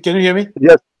 Yes. Can you hear me?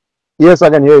 Yes, I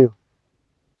can hear you.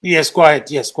 Yes, go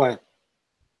ahead. Yes, go ahead.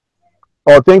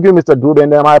 Oh, thank you, Mr. Dube,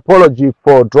 and my apology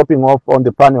for dropping off on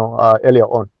the panel earlier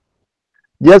on.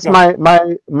 Yes, yeah.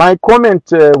 my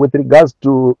comment with regards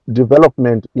to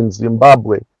development in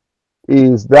Zimbabwe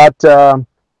is that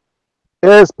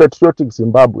as patriotic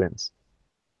Zimbabweans,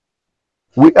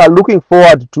 we are looking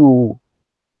forward to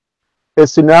a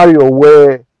scenario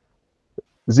where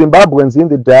Zimbabweans in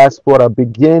the diaspora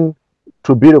begin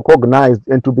to be recognized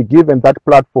and to be given that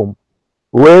platform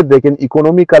where they can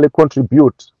economically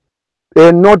contribute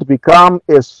and not become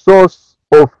a source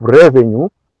of revenue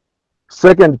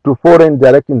second to foreign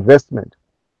direct investment,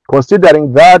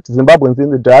 considering that Zimbabweans in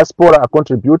the diaspora are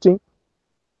contributing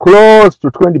close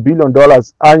to $20 billion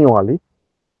annually,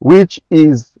 which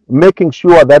is making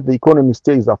sure that the economy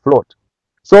stays afloat.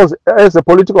 So as a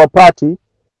political party,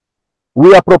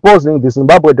 we are proposing the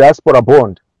Zimbabwe Diaspora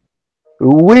Bond,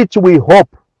 which we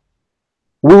hope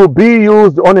will be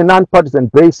used on a non-partisan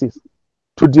basis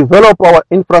to develop our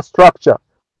infrastructure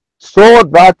so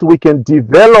that we can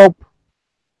develop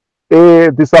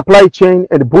the supply chain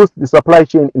and boost the supply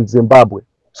chain in Zimbabwe.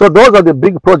 So those are the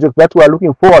big projects that we are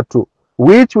looking forward to,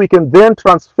 which we can then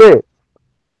transfer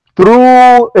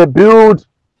through a build,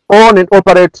 own and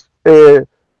operate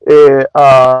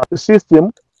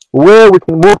system where we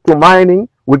can move to mining,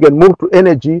 we can move to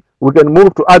energy, we can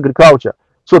move to agriculture.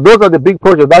 So those are the big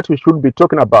projects that we should be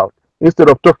talking about instead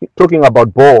of talking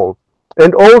about balls.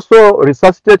 And also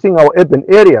resuscitating our urban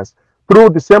areas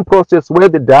through the same process where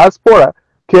the diaspora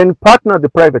can partner the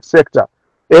private sector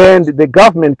and the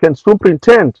government can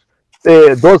superintend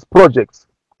those projects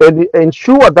and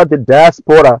ensure that the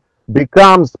diaspora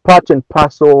becomes part and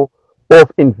parcel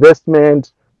of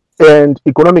investment and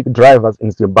economic drivers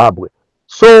in Zimbabwe.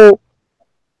 So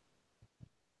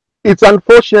it's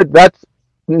unfortunate that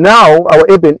now our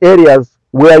urban areas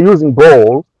we are using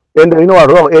balls and our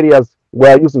rural areas we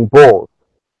are using balls.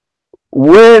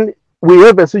 When we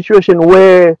have a situation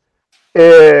where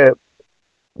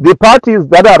the parties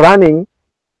that are running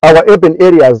our urban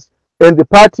areas and the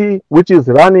party which is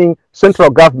running central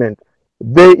government,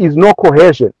 there is no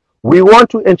cohesion. We want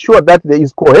to ensure that there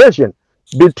is cohesion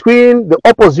between the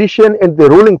opposition and the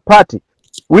ruling party.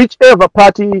 Whichever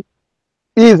party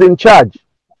is in charge,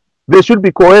 there should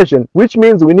be cohesion, which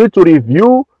means we need to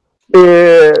review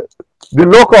the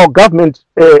local government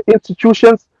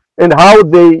institutions and how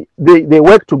they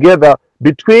work together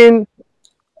between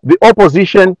the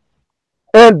opposition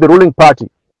and the ruling party.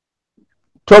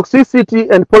 Toxicity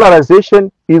and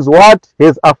polarization is what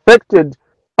has affected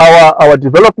our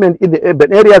development in the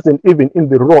urban areas and even in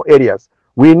the rural areas.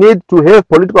 We need to have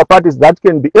political parties that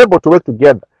can be able to work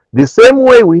together. The same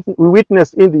way we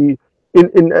witness in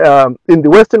the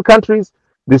Western countries,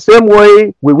 the same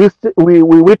way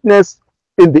we witness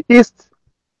in the East,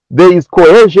 there is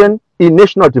cohesion in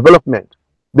national development.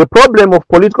 The problem of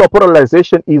political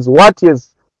polarization is what has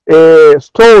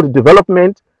stalled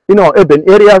development in our urban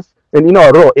areas and in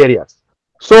our rural areas.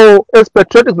 So as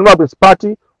Patriotic Zimbabwe's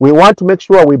party, we want to make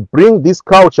sure we bring this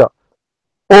culture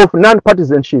of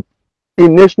non-partisanship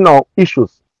in national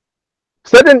issues.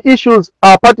 Certain issues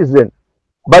are partisan,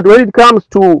 but when it comes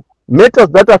to matters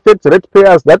that affect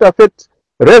ratepayers, that affect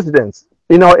residents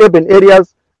in our urban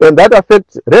areas, and that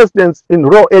affect residents in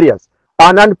rural areas,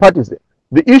 are non-partisan.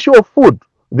 The issue of food,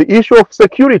 the issue of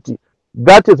security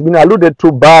that has been alluded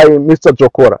to by Mr.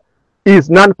 Dzokora is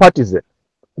non-partisan.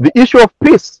 The issue of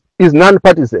peace is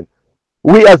non-partisan.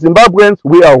 We as Zimbabweans,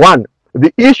 we are one.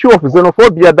 The issue of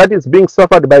xenophobia that is being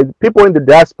suffered by people in the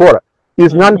diaspora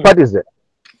is non-partisan.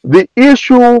 The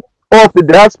issue of the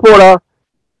diaspora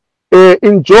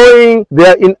enjoying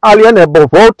their inalienable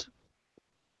vote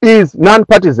is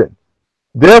non-partisan.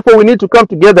 Therefore, we need to come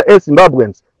together as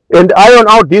Zimbabweans and iron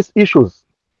out these issues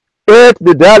at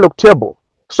the dialogue table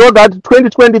so that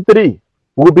 2023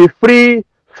 will be free,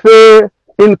 fair,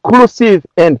 inclusive,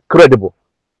 and credible.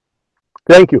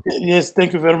 Thank you. Yes,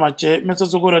 thank you very much. Mr.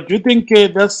 Dzokora, do you think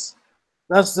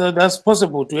that's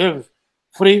possible to have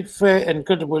free, fair, and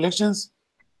credible elections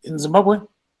in Zimbabwe?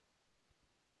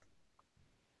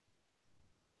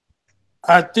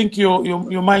 I think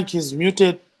your mic is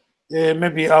muted.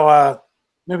 Maybe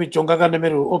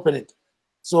Chongaka will open it.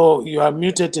 So you are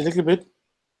muted a little bit.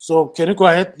 So can you go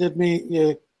ahead? Let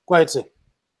me quiet say.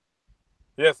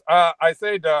 Yes, I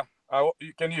said,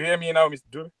 can you hear me now, Mr.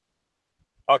 Dube?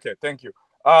 Okay, thank you.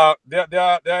 There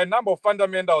are a number of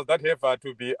fundamentals that have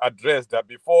to be addressed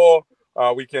before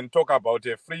we can talk about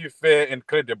a free, fair, and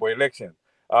credible election.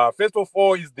 First of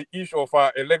all is the issue of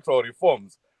electoral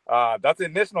reforms. That's a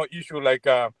national issue, like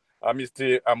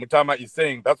Mr. Mutama is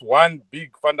saying. That's one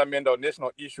big fundamental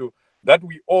national issue that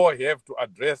we all have to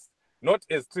address, not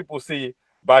as CCC,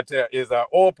 but as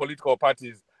all political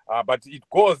parties. But it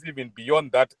goes even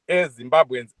beyond that. As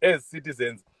Zimbabweans, as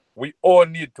citizens, we all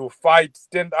need to fight,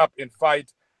 stand up and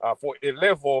fight for a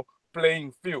level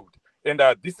playing field. And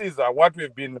this is what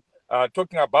we've been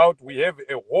talking about. We have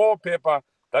a whole paper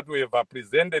that we have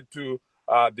presented to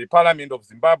the Parliament of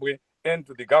Zimbabwe and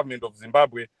to the government of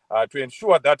Zimbabwe to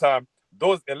ensure that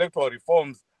those electoral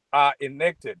reforms are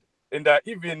enacted. And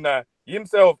even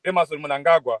himself, Emmerson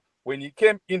Mnangagwa, when he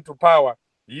came into power,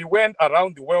 he went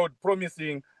around the world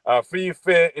promising free,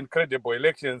 fair, and credible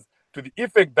elections, to the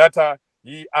effect that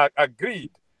he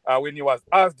agreed when he was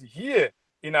asked here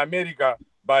in America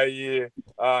by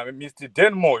Mr.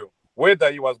 Dan Moyo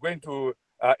whether he was going to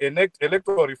enact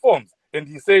electoral reforms. And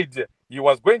he said he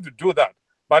was going to do that.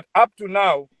 But up to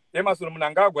now, Emmerson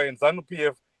Mnangagwa and Zanu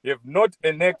PF have not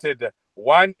enacted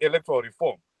one electoral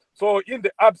reform. So in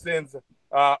the absence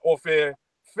of a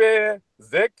fair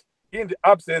ZEC, in the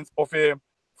absence of a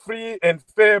free and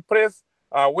fair press,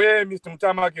 where Mr.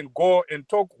 Mutama can go and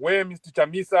talk, where Mr.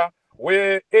 Chamisa,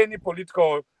 where any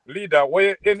political leader,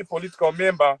 where any political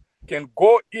member can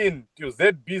go in to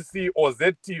ZBC or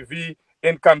ZTV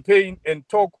and campaign and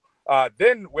talk,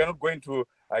 then we're not going to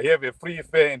have a free,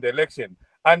 fair, and election.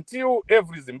 Until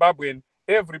every Zimbabwean,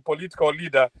 every political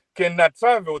leader can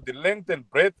travel the length and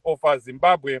breadth of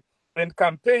Zimbabwe and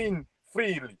campaign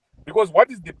freely. Because what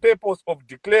is the purpose of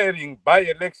declaring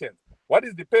by-elections? What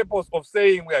is the purpose of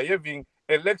saying we are having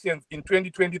elections in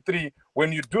 2023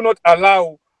 when you do not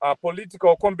allow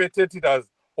political competitors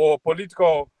or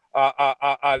political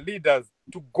leaders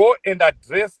to go and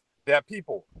address their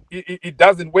people? It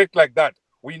doesn't work like that.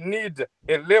 We need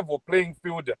a level playing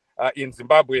field in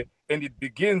Zimbabwe, and it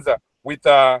begins with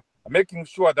making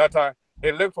sure that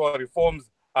electoral reforms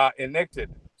are enacted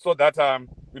so that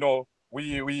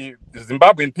we the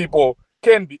Zimbabwean people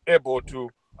can be able to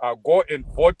go and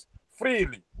vote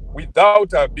freely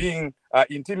without being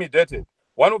intimidated.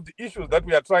 One of the issues that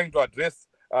we are trying to address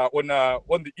on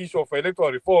the issue of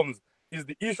electoral reforms is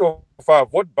the issue of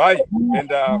vote buying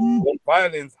and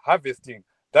violence harvesting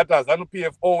that Zanu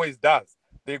PF always does.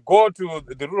 They go to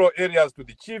the rural areas, to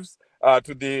the chiefs,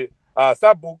 to the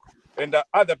Sabuk and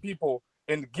other people,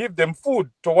 and give them food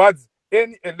towards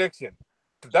any election.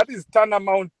 That is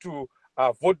tantamount to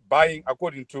vote buying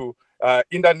according to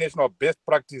international best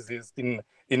practices in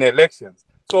elections.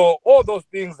 So all those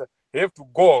things have to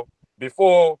go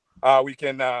before we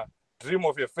can dream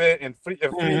of a fair and free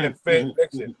and fair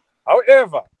election.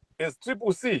 However, as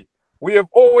CCC, we have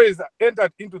always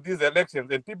entered into these elections,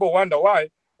 and people wonder why.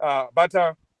 But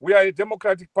we are a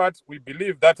democratic party. We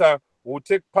believe that we'll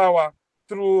take power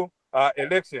through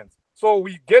elections. So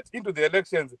we get into the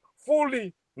elections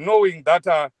fully knowing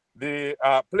that the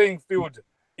playing field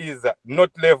is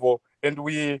not level, and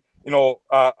we, do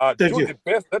the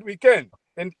best that we can.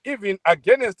 And even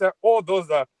against all those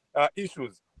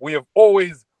issues, we have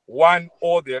always won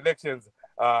all the elections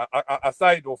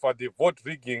aside of the vote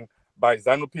rigging by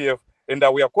Zanu PF. And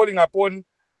we are calling upon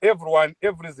everyone,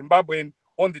 every Zimbabwean,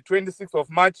 on the 26th of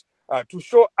March to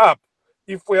show up.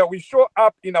 If we show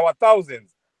up in our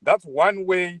thousands, that's one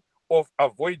way of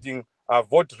avoiding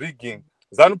vote rigging.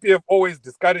 Zanu PF always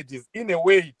discourages, in a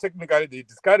way, technically, they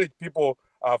discourage people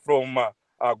from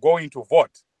going to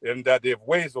vote. And they have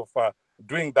ways of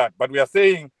doing that. But we are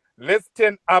saying, let's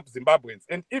turn up Zimbabweans.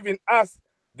 And even us,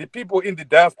 the people in the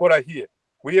diaspora here,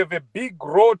 we have a big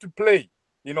role to play.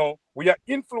 We are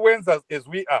influencers as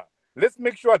we are. Let's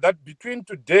make sure that between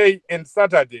today and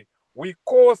Saturday, we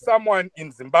call someone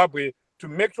in Zimbabwe to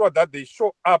make sure that they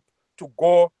show up to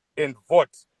go and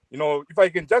vote. If I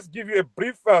can just give you a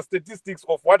brief statistics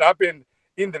of what happened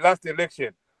in the last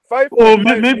election.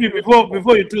 Maybe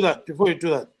before you do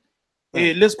that,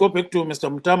 let's go back to Mr.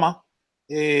 Mutama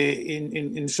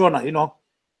in Shona.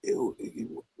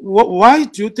 Why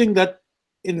do you think that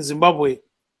in Zimbabwe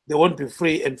there won't be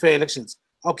free and fair elections?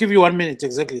 I'll give you 1 minute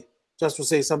exactly just to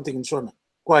say something in Shona.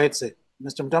 Go ahead, say,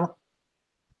 Mr. Mutama.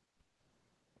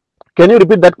 Can you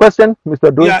repeat that question,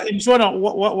 Mr. Dwayne? Yeah, in Shona,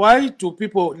 why do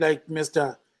people like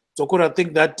Mr. Dzokora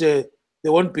think that there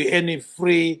won't be any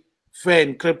free, fair,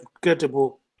 and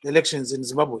credible elections in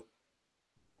Zimbabwe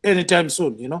anytime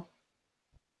soon?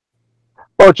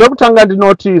 Chokutanga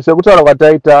ndinoti sekutaura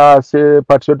kwataita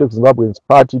sePatriotic Zimbabweans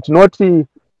Party tinoti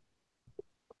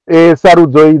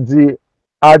sarudzo idzi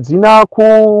hadzina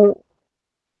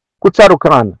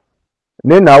kutsarukana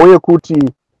nenhau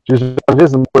yekuti zviziva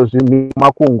zveZimbabwe zviri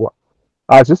makungwa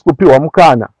hazvisi kupiwa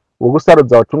mukana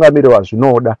wekusarudza vatungamiri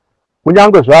vazvinoda,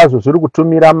 kunyange zvazvo zviri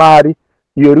kutumira mari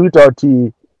iyo iri kuita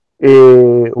kuti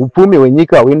upfumi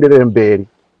hwenyika huenderere mberi.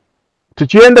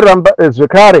 Tichienderera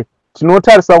zvekare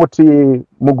tinotarisa kuti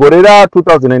mugore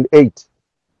ra2008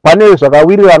 pane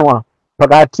zvakawiriranwa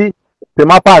pakati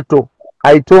pemapato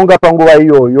aitonga panguva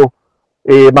iyoyo,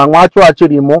 mamwe acho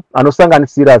achirimo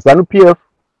anosanganisira Zanu PF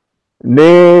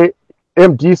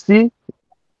neMDC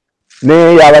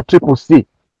neyava Triple C,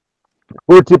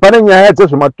 kuti pane nyaya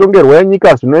dzezvematongerwo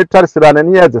enyika zvinotarisirana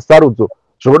nenyaya dzesarudzo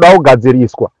zvinoda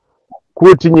kugadziriswa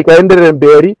kuti nyika ienderere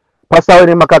mberi pasave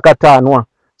nemakakatanwa.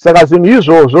 Saka zvinhu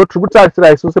izvozvo tiri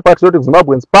kutarisira isu sePatriotic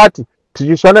Zimbabweans Party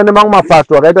tichishanda nemamwe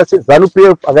mapato akaita seZanu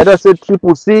PF, akaita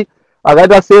seTriple C,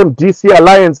 akaita seMDC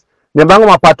Alliance nemamwe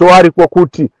mapato ariko,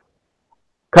 kuti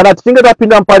kana tichinge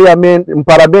tapinda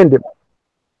muparamende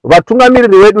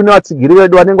vatungamiriri vedu nevatsigiri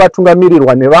vedu vanenge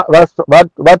vatungamirirwa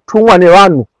vatumwa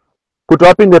nevanhu kuti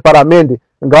vapinde paramende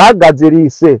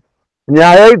ngavagadzirise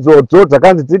nyaya idzodzo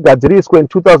dzakanzi dzigadziriswe in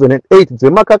 2008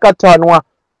 dzemakakatanwa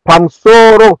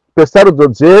pamusoro pesarudzo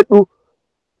dzedu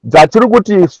dzatiri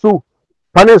kuti isu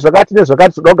pane zvakati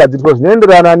nezvakati toda kugadziriswa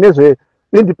zvinoenderana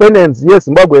nezveindependence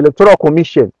yeZimbabwe Electoral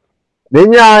Commission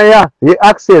nenyaya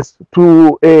yeaccess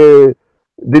to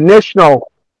the national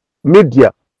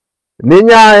media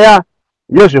nenyaya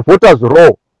yezvevoters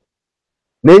law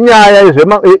nenyaya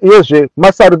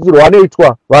yezvemasarudzirwo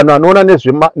anoitwa vanhu vanoona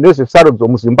nezvesarudzo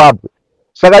muZimbabwe.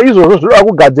 Saka izvozvo zvinoda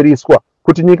kugadziriswa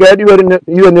kuti nyika yedu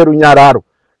ive nerunyararo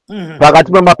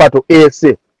pakati pemapato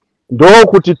ese,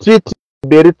 ndokuti titi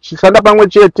mberi tichishanda pamwe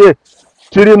chete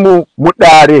tiri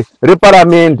mudare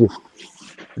reparamende.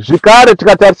 Zvekare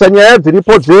tikatarisa nyaya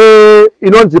dziripo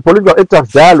inonzi political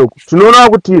actors dialogue, tinoona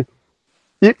kuti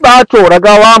ibato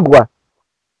rakawambwa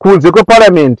kunze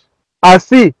kweparamende,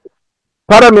 asi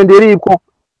paramende iriko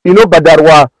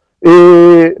inobhadharwa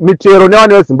mitero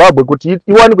nevanhu veZimbabwe kuti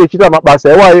iwanikwe ichiita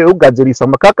mabasa iwayo ekugadzirisa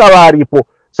makakava aripo.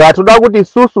 Saka toda kuti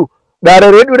isusu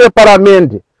dare redu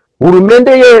reparamende,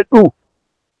 hurumende yedu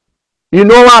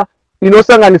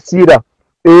inosanganisira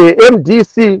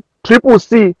MDC, Triple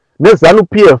C neZanu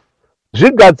PF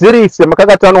zvigadzirise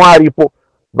makakatanwa aripo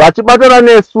vachibatana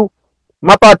nesu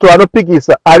mapato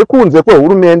anopikisa ari kunze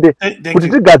kwehurumende kuti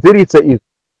tigadzirise izvi.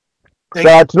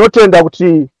 Saka tinotenda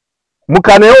kuti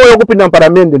mukana iwoyo kupinda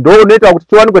muparamende ndo unoita kuti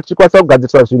tiwanikwe tichikwanisa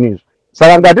kugadzirisa zvinhu izvi.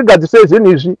 Saka ngatigadzirisei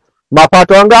zvinhu izvi.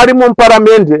 Mapato anga arimo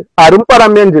muparamende, ari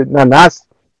muparamende nanhasi,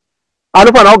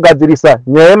 anofanira kugadzirisa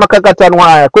nyaya yemakakatanwa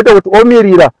aya, kwete kuti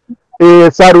omirira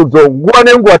sarudzo nguva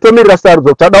nenguva tomirira sarudzo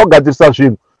kuti ada kugadzirisa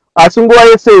zvinhu, asi nguva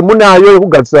yese munayo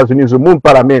yekugadzirisa zvinhu izvi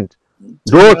mumuparamende.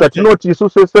 Ndo zvatinoti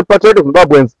isusu sePatriotic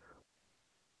Zimbabweans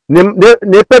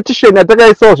nepetition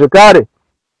yatakaisawo zvekare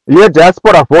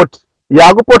yediaspora vote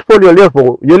yakuportfolio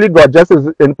level yelegal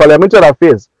justice and parliamentary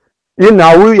affairs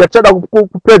inhau yatichada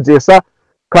kupedzesa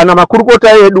kana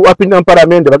makurukota edu apinda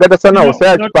muparamende vakaita sana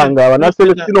Hosea Chipanga vana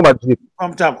Celestino Madrid.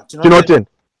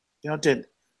 Tinotenda.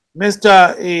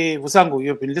 Mr. Vusango,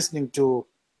 you've been listening to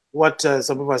what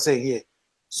some people are saying here.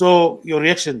 So your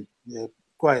reaction,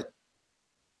 quiet.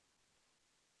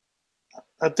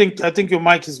 I think your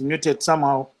mic is muted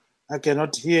somehow. I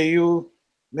cannot hear you.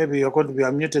 Maybe you're going to be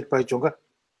unmuted by Chonga.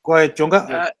 Quiet,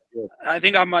 Chonga. I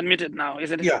think I'm unmuted now,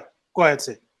 isn't it? Yeah, quiet,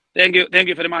 say. Thank you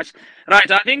very much.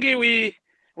 Right, I think we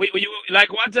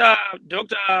like what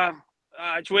Dr.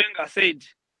 Chwenga said,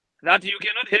 that you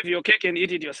cannot have your cake and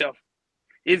eat it yourself.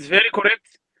 It's very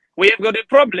correct. We have got a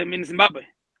problem in Zimbabwe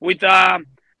with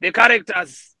the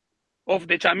characters of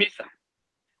the Chamisa,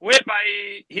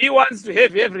 whereby he wants to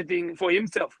have everything for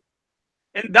himself,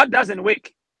 and that doesn't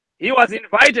work. He was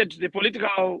invited to the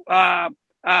political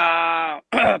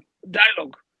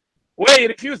dialogue, where he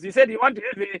refused. He said he wanted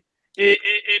to have a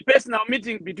personal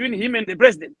meeting between him and the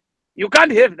president. You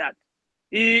can't have that.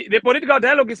 The political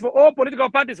dialogue is for all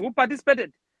political parties who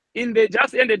participated in the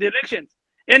just ended elections,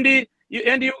 and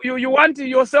you want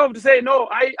yourself to say, no,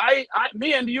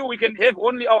 me and you, we can have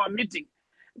only our meeting.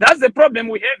 That's the problem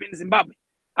we have in Zimbabwe.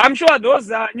 I'm sure those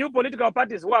new political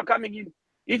parties who are coming in,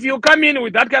 if you come in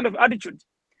with that kind of attitude,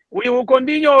 we will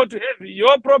continue to have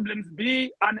your problems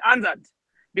be unanswered,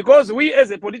 because we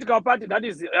as a political party that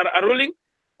is ruling,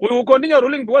 we will continue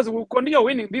ruling because we will continue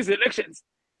winning these elections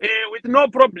with no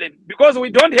problem, because we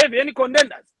don't have any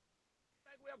contenders.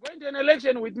 Like we are going to an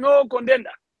election with no contender.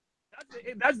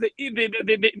 That's the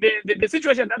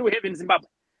situation that we have in Zimbabwe.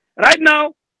 Right now,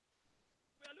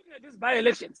 we are looking at these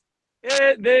by-elections.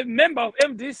 The member of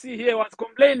MDC here was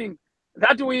complaining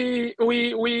that we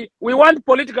want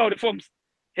political reforms.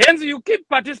 Hence, you keep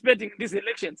participating in these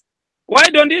elections. Why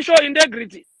don't you show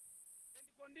integrity?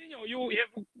 Continue. You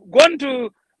have gone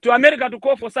to America to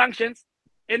call for sanctions,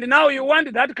 and now you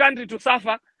want that country to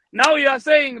suffer. Now you are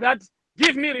saying that,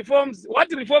 give me reforms. What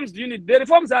reforms do you need? The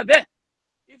reforms are there.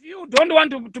 If you don't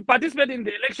want to participate in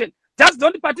the election, just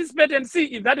don't participate and see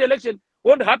if that election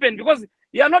won't happen, because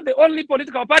you are not the only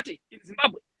political party in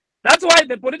Zimbabwe. That's why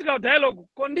the political dialogue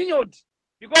continued,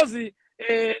 because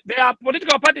there are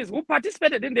political parties who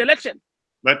participated in the election.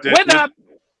 But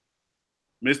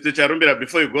Mr. Charumbira,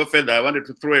 before you go further, I wanted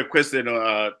to throw a question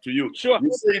to you. Sure.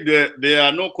 You say there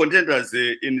are no contenders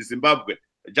in Zimbabwe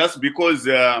just because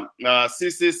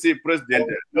CCC President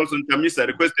Nelson Chamisa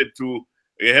requested to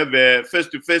have a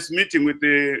face-to-face meeting with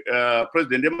the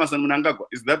President Emmerson Mnangagwa.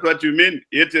 Is that what you mean?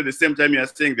 Yet at the same time, you are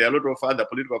saying there are a lot of other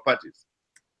political parties.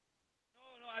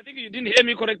 No, I think you didn't hear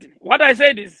me correctly. What I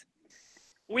said is,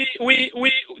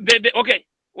 okay.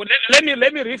 Well, let me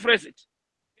rephrase it.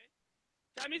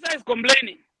 Chamisa is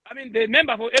complaining. I mean, the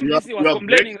member for MDC was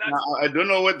complaining that. I don't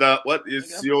know what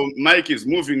is your mic is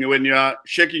moving when you are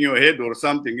shaking your head or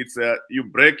something. It's you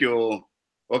break your.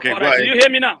 Okay, all right, so you hear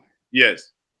me now?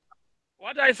 Yes.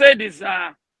 What I said is,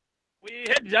 we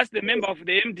had just the member of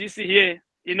the MDC here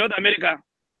in North America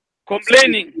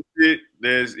complaining. He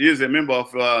is a member of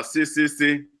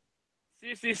CCC.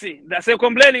 CCC. That's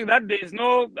complaining that there is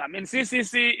no. I mean,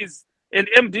 CCC is and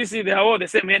MDC. They are all the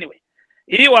same anyway.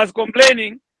 He was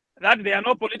complaining that there are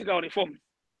no political reforms,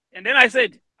 and then I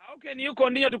said, how can you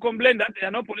continue to complain that there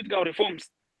are no political reforms,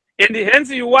 and hence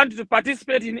you want to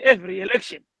participate in every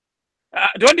election?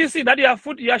 Don't you see that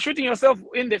you are shooting yourself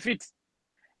in the feet?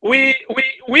 We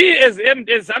as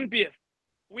ZANU-PF,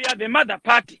 we are the mother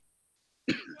party.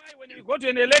 That's why when we go to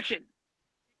an election,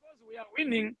 because we are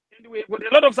winning and we've got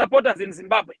a lot of supporters in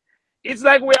Zimbabwe, it's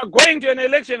like we are going to an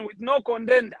election with no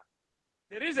contender.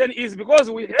 The reason is because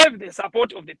we have the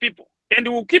support of the people, and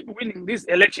we will keep winning these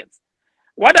elections.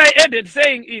 What I added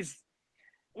saying is,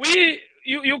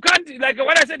 you can't, like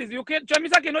what I said is,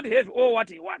 Chamisa cannot have all what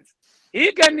he wants.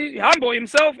 He can humble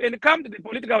himself and come to the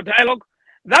political dialogue.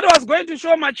 That was going to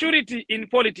show maturity in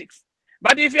politics.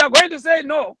 But if you are going to say,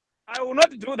 no, I will not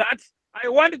do that, I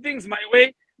want things my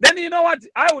way, then you know what?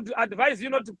 I would advise you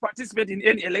not to participate in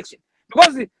any election.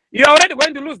 Because you are already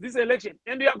going to lose this election,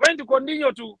 and you are going to continue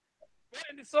to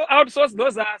outsource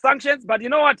those sanctions. But you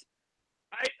know what?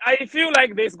 I feel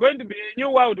like there's going to be a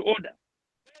new world order.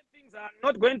 Things are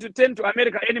not going to turn to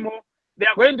America anymore. They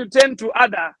are going to turn to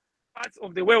other parts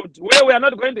of the world, where we are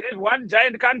not going to have one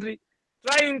giant country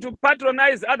trying to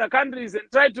patronize other countries and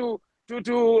try to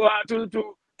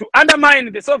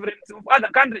undermine the sovereignty of other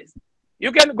countries.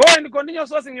 You can go and continue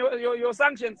sourcing your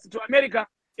sanctions to America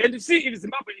and see if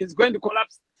Zimbabwe is going to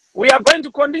collapse. We are going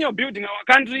to continue building our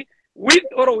country with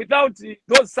or without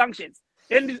those sanctions.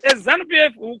 And as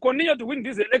ZANU-PF who continue to win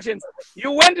these elections,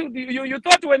 you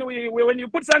thought when you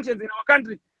put sanctions in our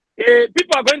country,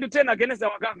 people are going to turn against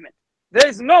our government. There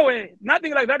is no way,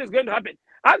 nothing like that is going to happen.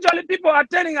 Actually, people are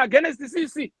turning against the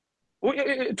CC.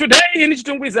 Today in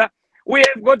Chitungwiza, we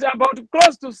have got about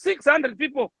close to 600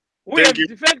 people who have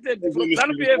defected from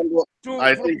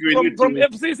ZANU-PF from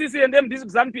FCCC and MDC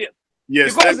ZANU-PF.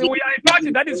 Yes, because we are a party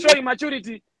that is showing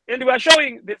maturity and we are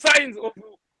showing the signs of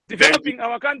developing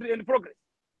our country and progress.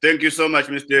 Thank you so much,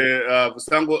 Mr.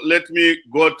 Vusango. Let me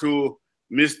go to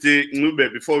Mr.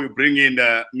 Ncube before we bring in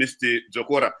Mr.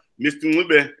 Dzokora. Mr.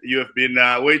 Ncube, you have been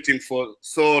waiting for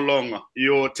so long.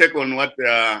 Your take on what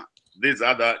these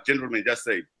other gentlemen just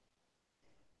said.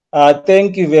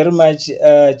 Thank you very much,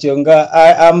 Jonga.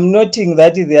 I am noting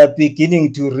that they are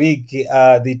beginning to rig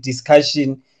the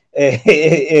discussion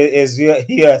as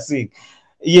you are seeing.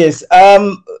 Yes,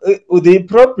 the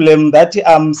problem that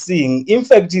I'm seeing, in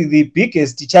fact, the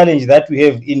biggest challenge that we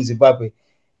have in Zimbabwe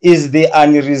is the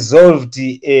unresolved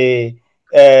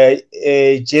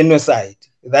genocide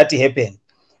that happened.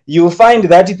 You find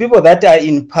that people that are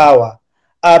in power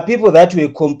are people that were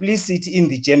complicit in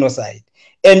the genocide,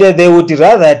 and they would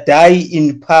rather die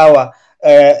in power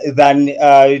than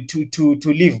to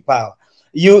leave power.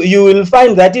 You will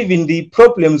find that even the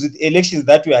problems with elections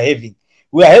that we are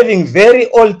having very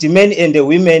old men and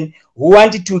women who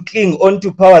want to cling on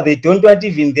to power. They don't want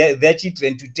even their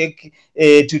children to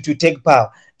take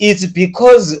power. It's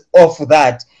because of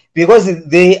that, because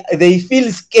they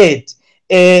feel scared.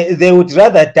 They would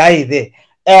rather die there.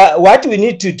 What we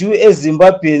need to do as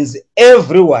Zimbabweans,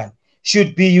 everyone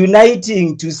should be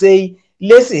uniting to say,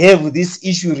 let's have this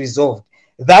issue resolved.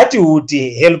 That would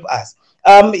help us.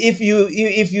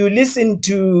 If you listen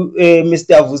to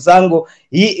Mr. Vusango,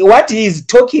 what he is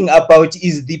talking about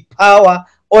is the power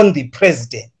on the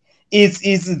president. It's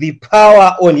the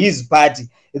power on his party.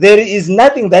 There is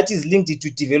nothing that is linked to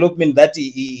development that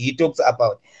he talks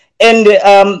about. And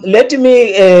let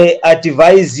me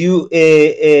advise you,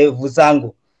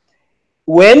 Vusango,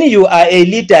 when you are a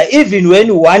leader, even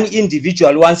when one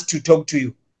individual wants to talk to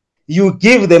you, you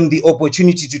give them the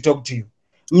opportunity to talk to you.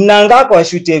 Mnangagwa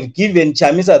should have given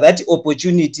Chamisa that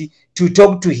opportunity to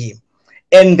talk to him,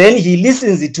 and then he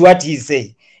listens to what he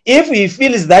says. If he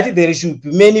feels that there should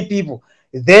be many people,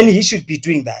 then he should be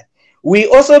doing that. We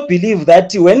also believe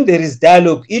that when there is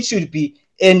dialogue, it should be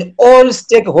an all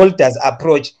stakeholders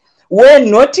approach, where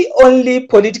not only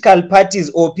political parties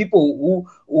or people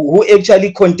who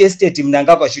actually contested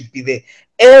Mnangagwa should be there.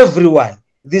 Everyone,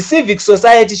 the civic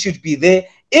society should be there.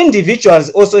 Individuals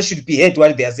also should be heard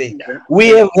what they are saying. We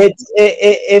have had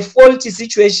a faulty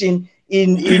situation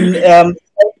in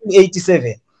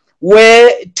 1987,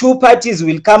 where two parties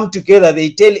will come together. They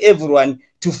tell everyone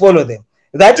to follow them.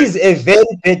 That is a very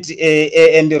bad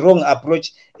and wrong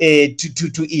approach to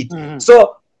it.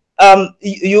 So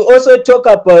you also talk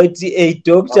about a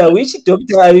doctor. Okay. Which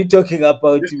doctor are you talking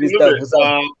about, Mr.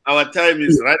 Vusango? Our time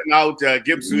is running out.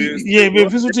 Gibbs, we only have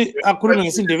 5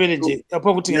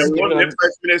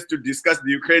 minutes to discuss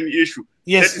the Ukraine issue.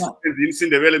 Yes.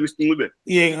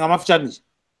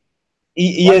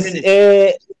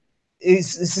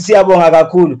 Siyabonga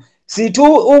kakhulu. Sithi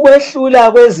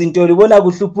ukwehlula kwezinto libona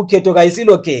kuhlupha ukhetho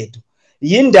kayisilo khetho.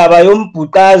 Yindaba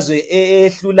yombhuqazwe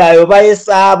ehlulayo,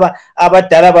 bayesaba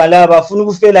abadala balaba bafuna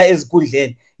ukufela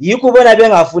ezikhundleni. Yikho ubona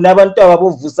bengafuna abantu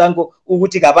ababovusango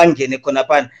ukuthi kabangene khona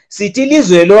phana. Sithi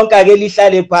ilizwe lonke ake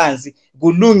lihlale phansi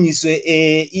kulungiswe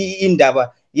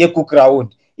indaba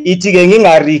yeground. Ithi ke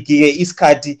ngingarigi ke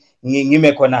isikhathi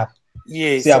ngime khona.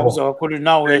 Yes,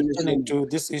 now we're turning to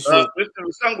this issue. Mr.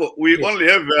 Vusango, we only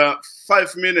have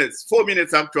 4 minutes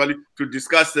actually, to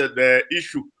discuss the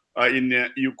issue in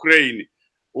Ukraine.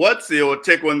 What's your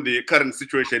take on the current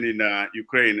situation in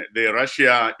Ukraine, the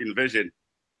Russia invasion?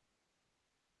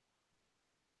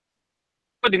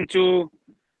 According to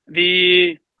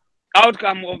the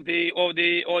outcome of the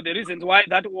reasons why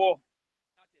that war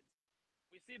started,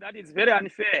 we see that it's very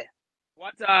unfair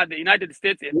what the United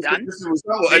States have done.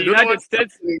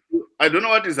 I don't know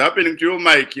what is happening to you,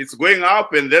 Mike. It's going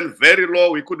up and then very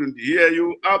low. We couldn't hear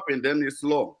you. Up and then it's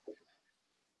low.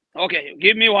 Okay,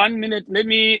 give me 1 minute. Do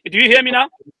you hear me now?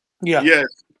 Yeah. Yes.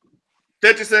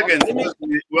 30 seconds. Okay.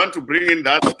 We want to bring in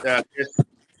that.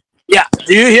 Yeah.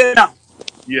 Do you hear now?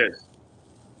 Yes.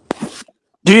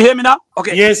 Do you hear me now?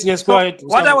 Okay. Yes, go ahead.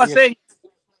 What I was saying,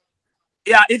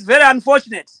 yeah, it's very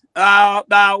unfortunate.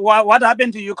 What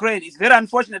happened to Ukraine? It's very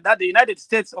unfortunate that the United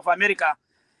States of America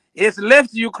has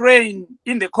left Ukraine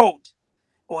in the cold.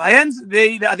 Hence,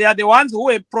 they are the ones who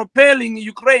were propelling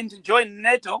Ukraine to join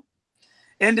NATO.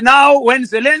 And now when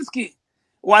Zelensky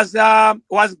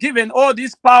was given all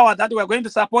this power that we're going to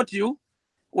support you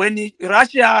when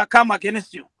Russia come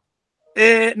against you.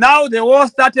 Now the war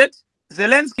started.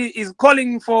 Zelensky is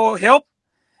calling for help,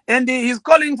 and he's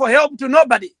calling for help to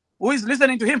nobody who is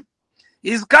listening to him.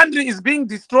 His country is being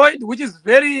destroyed, which is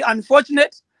very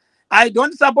unfortunate. I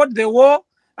don't support the war.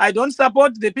 I don't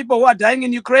support the people who are dying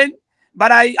in Ukraine,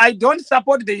 but I don't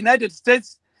support the United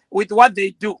States with what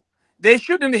they do. They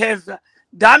shouldn't have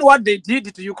done what they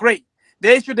did to Ukraine.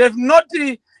 They should have not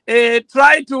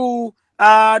tried to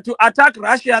attack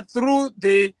Russia through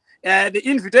the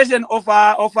invitation of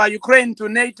Ukraine to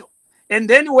NATO. And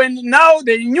then when now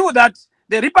they knew that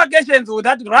the repercussions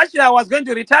that Russia was going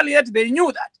to retaliate, they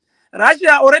knew that.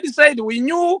 Russia already said, we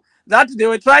knew that they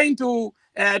were trying to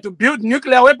build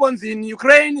nuclear weapons in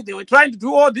Ukraine. They were trying to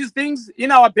do all these things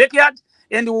in our backyard,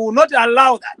 and we will not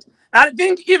allow that. I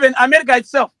think even America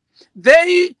itself,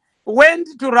 they went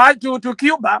to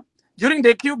Cuba during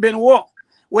the Cuban War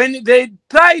when they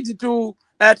tried to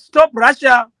stop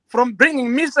Russia from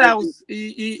bringing missiles,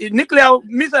 nuclear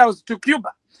missiles to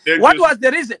Cuba. What was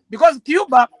the reason? Because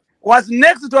Cuba was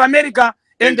next to America,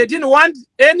 and they didn't want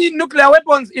any nuclear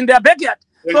weapons in their backyard.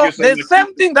 So the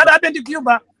same thing that happened to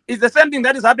Cuba is the same thing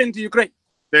that is happening to Ukraine.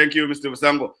 Thank you, Mr.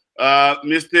 Vusango.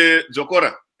 Mr.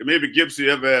 Dzokora, maybe Gibbs, you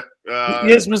have a...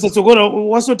 Yes, Mr. Dzokora,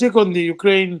 what's your take on the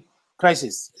Ukraine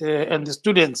crisis and the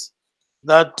students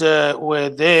that were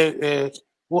there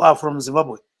who are from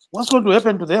Zimbabwe? What's going to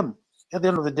happen to them at the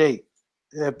end of the day?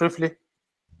 Briefly.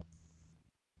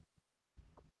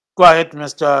 Go ahead,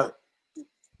 Mr.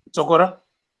 Dzokora.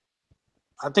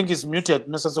 I think he's muted,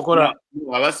 Mr. Dzokora.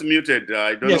 No, I was muted.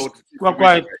 I don't know what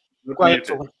to quiet.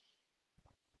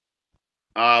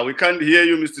 We can't hear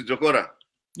you, Mr. Dzokora.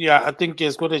 Yeah, I think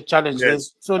he's got a challenge.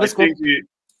 Yes. So let's go. I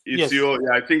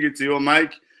think it's your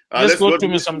mic. Let's go to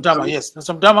Mr. Mutama. Yes,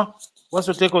 Mr. Mutama, what's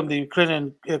your take on the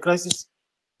Ukrainian crisis?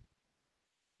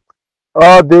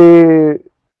 The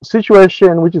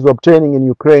situation which is obtaining in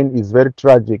Ukraine is very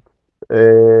tragic.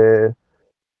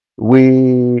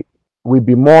 We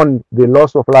bemoan the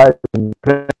loss of life in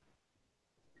Ukraine,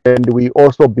 and we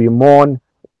also bemoan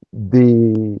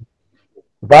the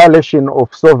violation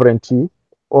of sovereignty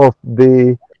of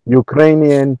the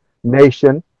Ukrainian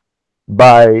nation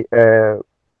by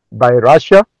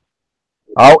Russia.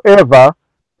 However,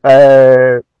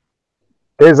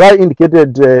 as I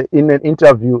indicated in an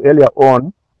interview earlier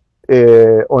on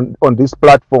this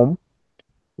platform,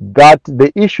 that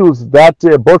the issues that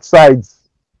both sides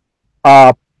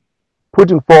are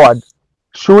putting forward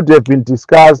should have been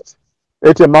discussed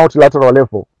at a multilateral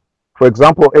level, for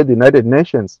example, at the United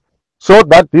Nations, so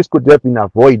that this could have been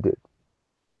avoided.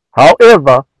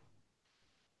 However,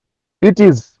 it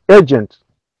is urgent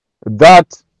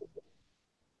that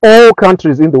all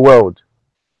countries in the world,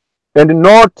 and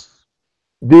not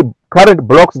the current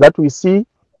blocks that we see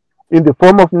in the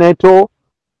form of NATO,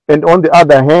 and on the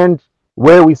other hand,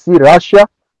 where we see Russia,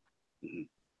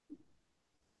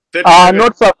 are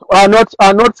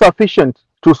not sufficient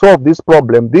to solve this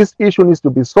problem. This issue needs to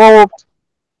be solved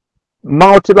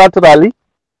multilaterally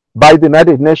by the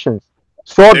United Nations,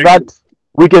 so that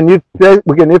we can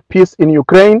have peace in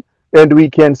Ukraine, and we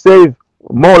can save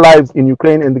more lives in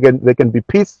Ukraine, and there can be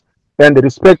peace and the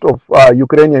respect of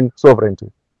Ukrainian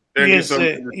sovereignty. Yes,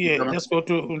 let's go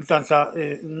to Nhlanhla.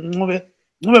 Ncube,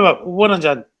 ubona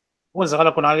njani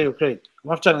okwenzakala khona e-Ukraine?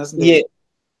 Ngafutshane ngesindebele.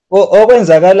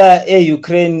 Okwenzakala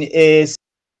e-Ukraine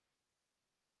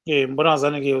mbona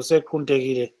ngazani ke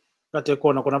useqhuntekile kade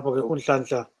khona khonapho ke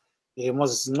uNhlanhla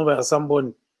Moses Ncube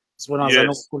asamboni sibona ngazani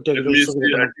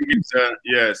ukuqhuntekile.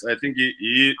 Yes, I think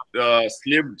he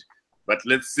slipped, but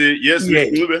let's see. Yes,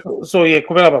 Ncube. So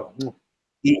qhubeka baba.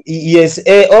 Yes,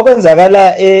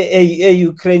 okwenzakala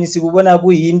e-Ukraine sikubona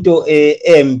kuyinto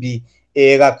embi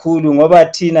kakhulu, ngoba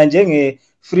thina njenge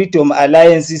Freedom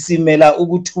Alliance simela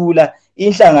ukuthula.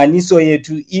 Inhlanganiso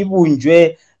yethu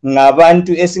ibunjwe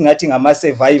ngabantu esingathi ngama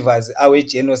survivors awe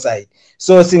genocide.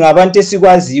 So singabantu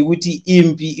esikwazi ukuthi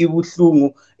impi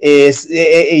ibuhlungu,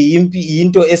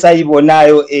 into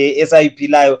esayibonayo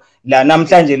esayiphilayo la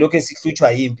namhlanje lokho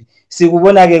esihlutshwa impi.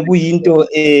 Sikubona ke kuyinto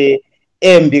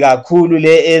embi kakhulu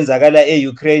le enzakala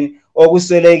e-Ukraine.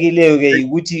 Okuswelekileyo ke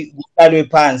ukuthi kuqalwe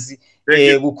phansi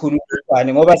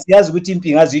kukhulunywane, ngoba siyazi ukuthi impi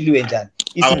ingaziliwe njani.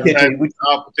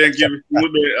 Thank you,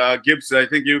 Gibbs. I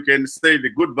think you can say the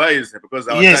goodbyes because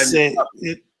our time is up.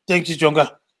 Thank you,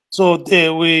 Jonga. So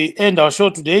we end our show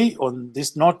today on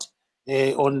this note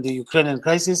on the Ukrainian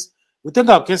crisis. We thank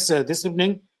our guests this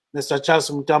evening, Mr. Charles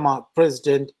Mutama,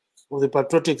 President of the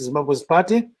Patriotic Zimbabwe's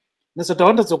Party, Mr.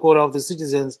 Tawanda Dzokora of the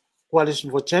Citizens Coalition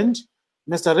for Change,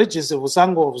 Mr. Regis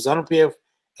Vusango of Zanu PF,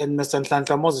 and Mr.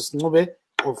 Nhlanhla Moses Ncube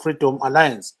of Freedom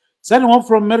Alliance. Signing off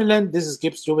from Maryland, this is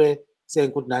Gibbs Jube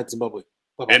saying good night, Zimbabwe.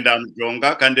 Bye-bye. And I'm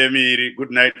Jonga Kandemiri.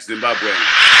 Good night, Zimbabwe.